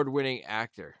an award-winning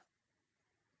actor.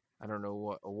 I don't know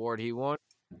what award he won.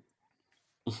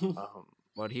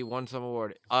 But he won some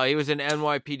award. He was in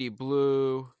NYPD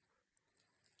Blue.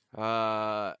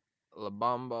 La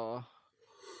Bamba.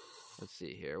 Let's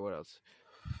see here. What else?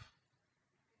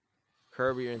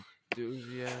 Curb Your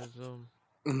Enthusiasm.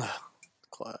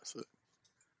 Classic.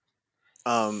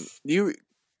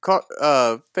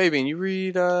 Fabian, you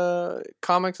read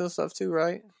comics and stuff too,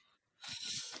 right?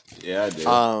 Yeah, I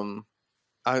do.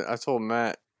 I told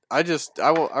Matt I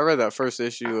read that first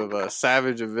issue of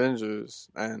Savage Avengers,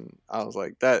 and I was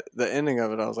like the ending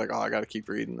of it. I was like, oh, I got to keep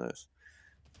reading this.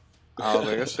 I was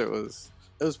like, that shit was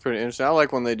pretty interesting. I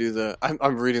like when they do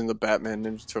I'm reading the Batman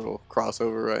Ninja Turtle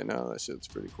crossover right now. That shit's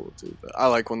pretty cool too. But I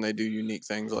like when they do unique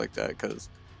things like that because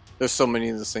there's so many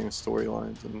of the same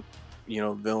storylines and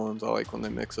villains. I like when they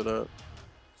mix it up.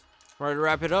 Ready to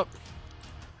wrap it up?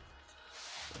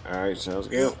 All right, sounds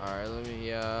good. All right, let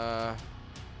me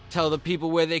tell the people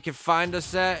where they can find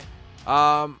us at.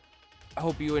 I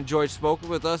hope you enjoyed smoking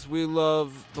with us. We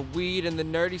love the weed and the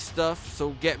nerdy stuff, so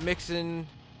get mixing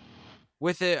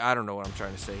with it. I don't know what I'm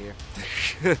trying to say here.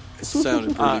 It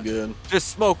sounded pretty good. Just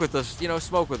smoke with us.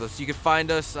 Smoke with us. You can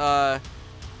find us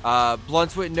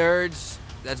Blunts with Nerds.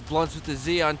 That's Blunts with the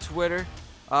Z on Twitter.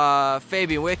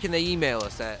 Fabian, where can they email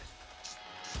us at?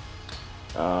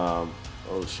 Oh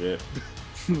shit.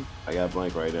 I got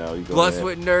blank right now. You go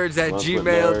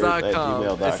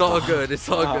BluntsWithNerds@gmail.com. It's all good. It's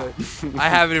all good. I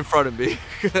have it in front of me.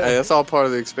 Hey, that's all part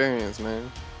of the experience,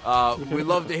 man. We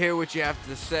love to hear what you have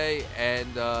to say. And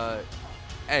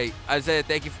hey, Isaiah,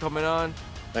 thank you for coming on.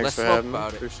 Thanks for having me.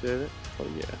 Appreciate it. Oh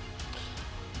yeah.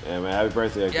 Yeah, man. Happy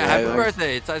birthday. Yeah, happy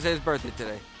birthday. It's Isaiah's birthday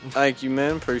today. Thank you,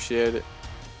 man. Appreciate it.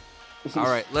 All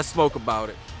right, let's smoke about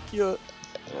it. Yeah. All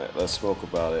right, let's smoke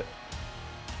about it.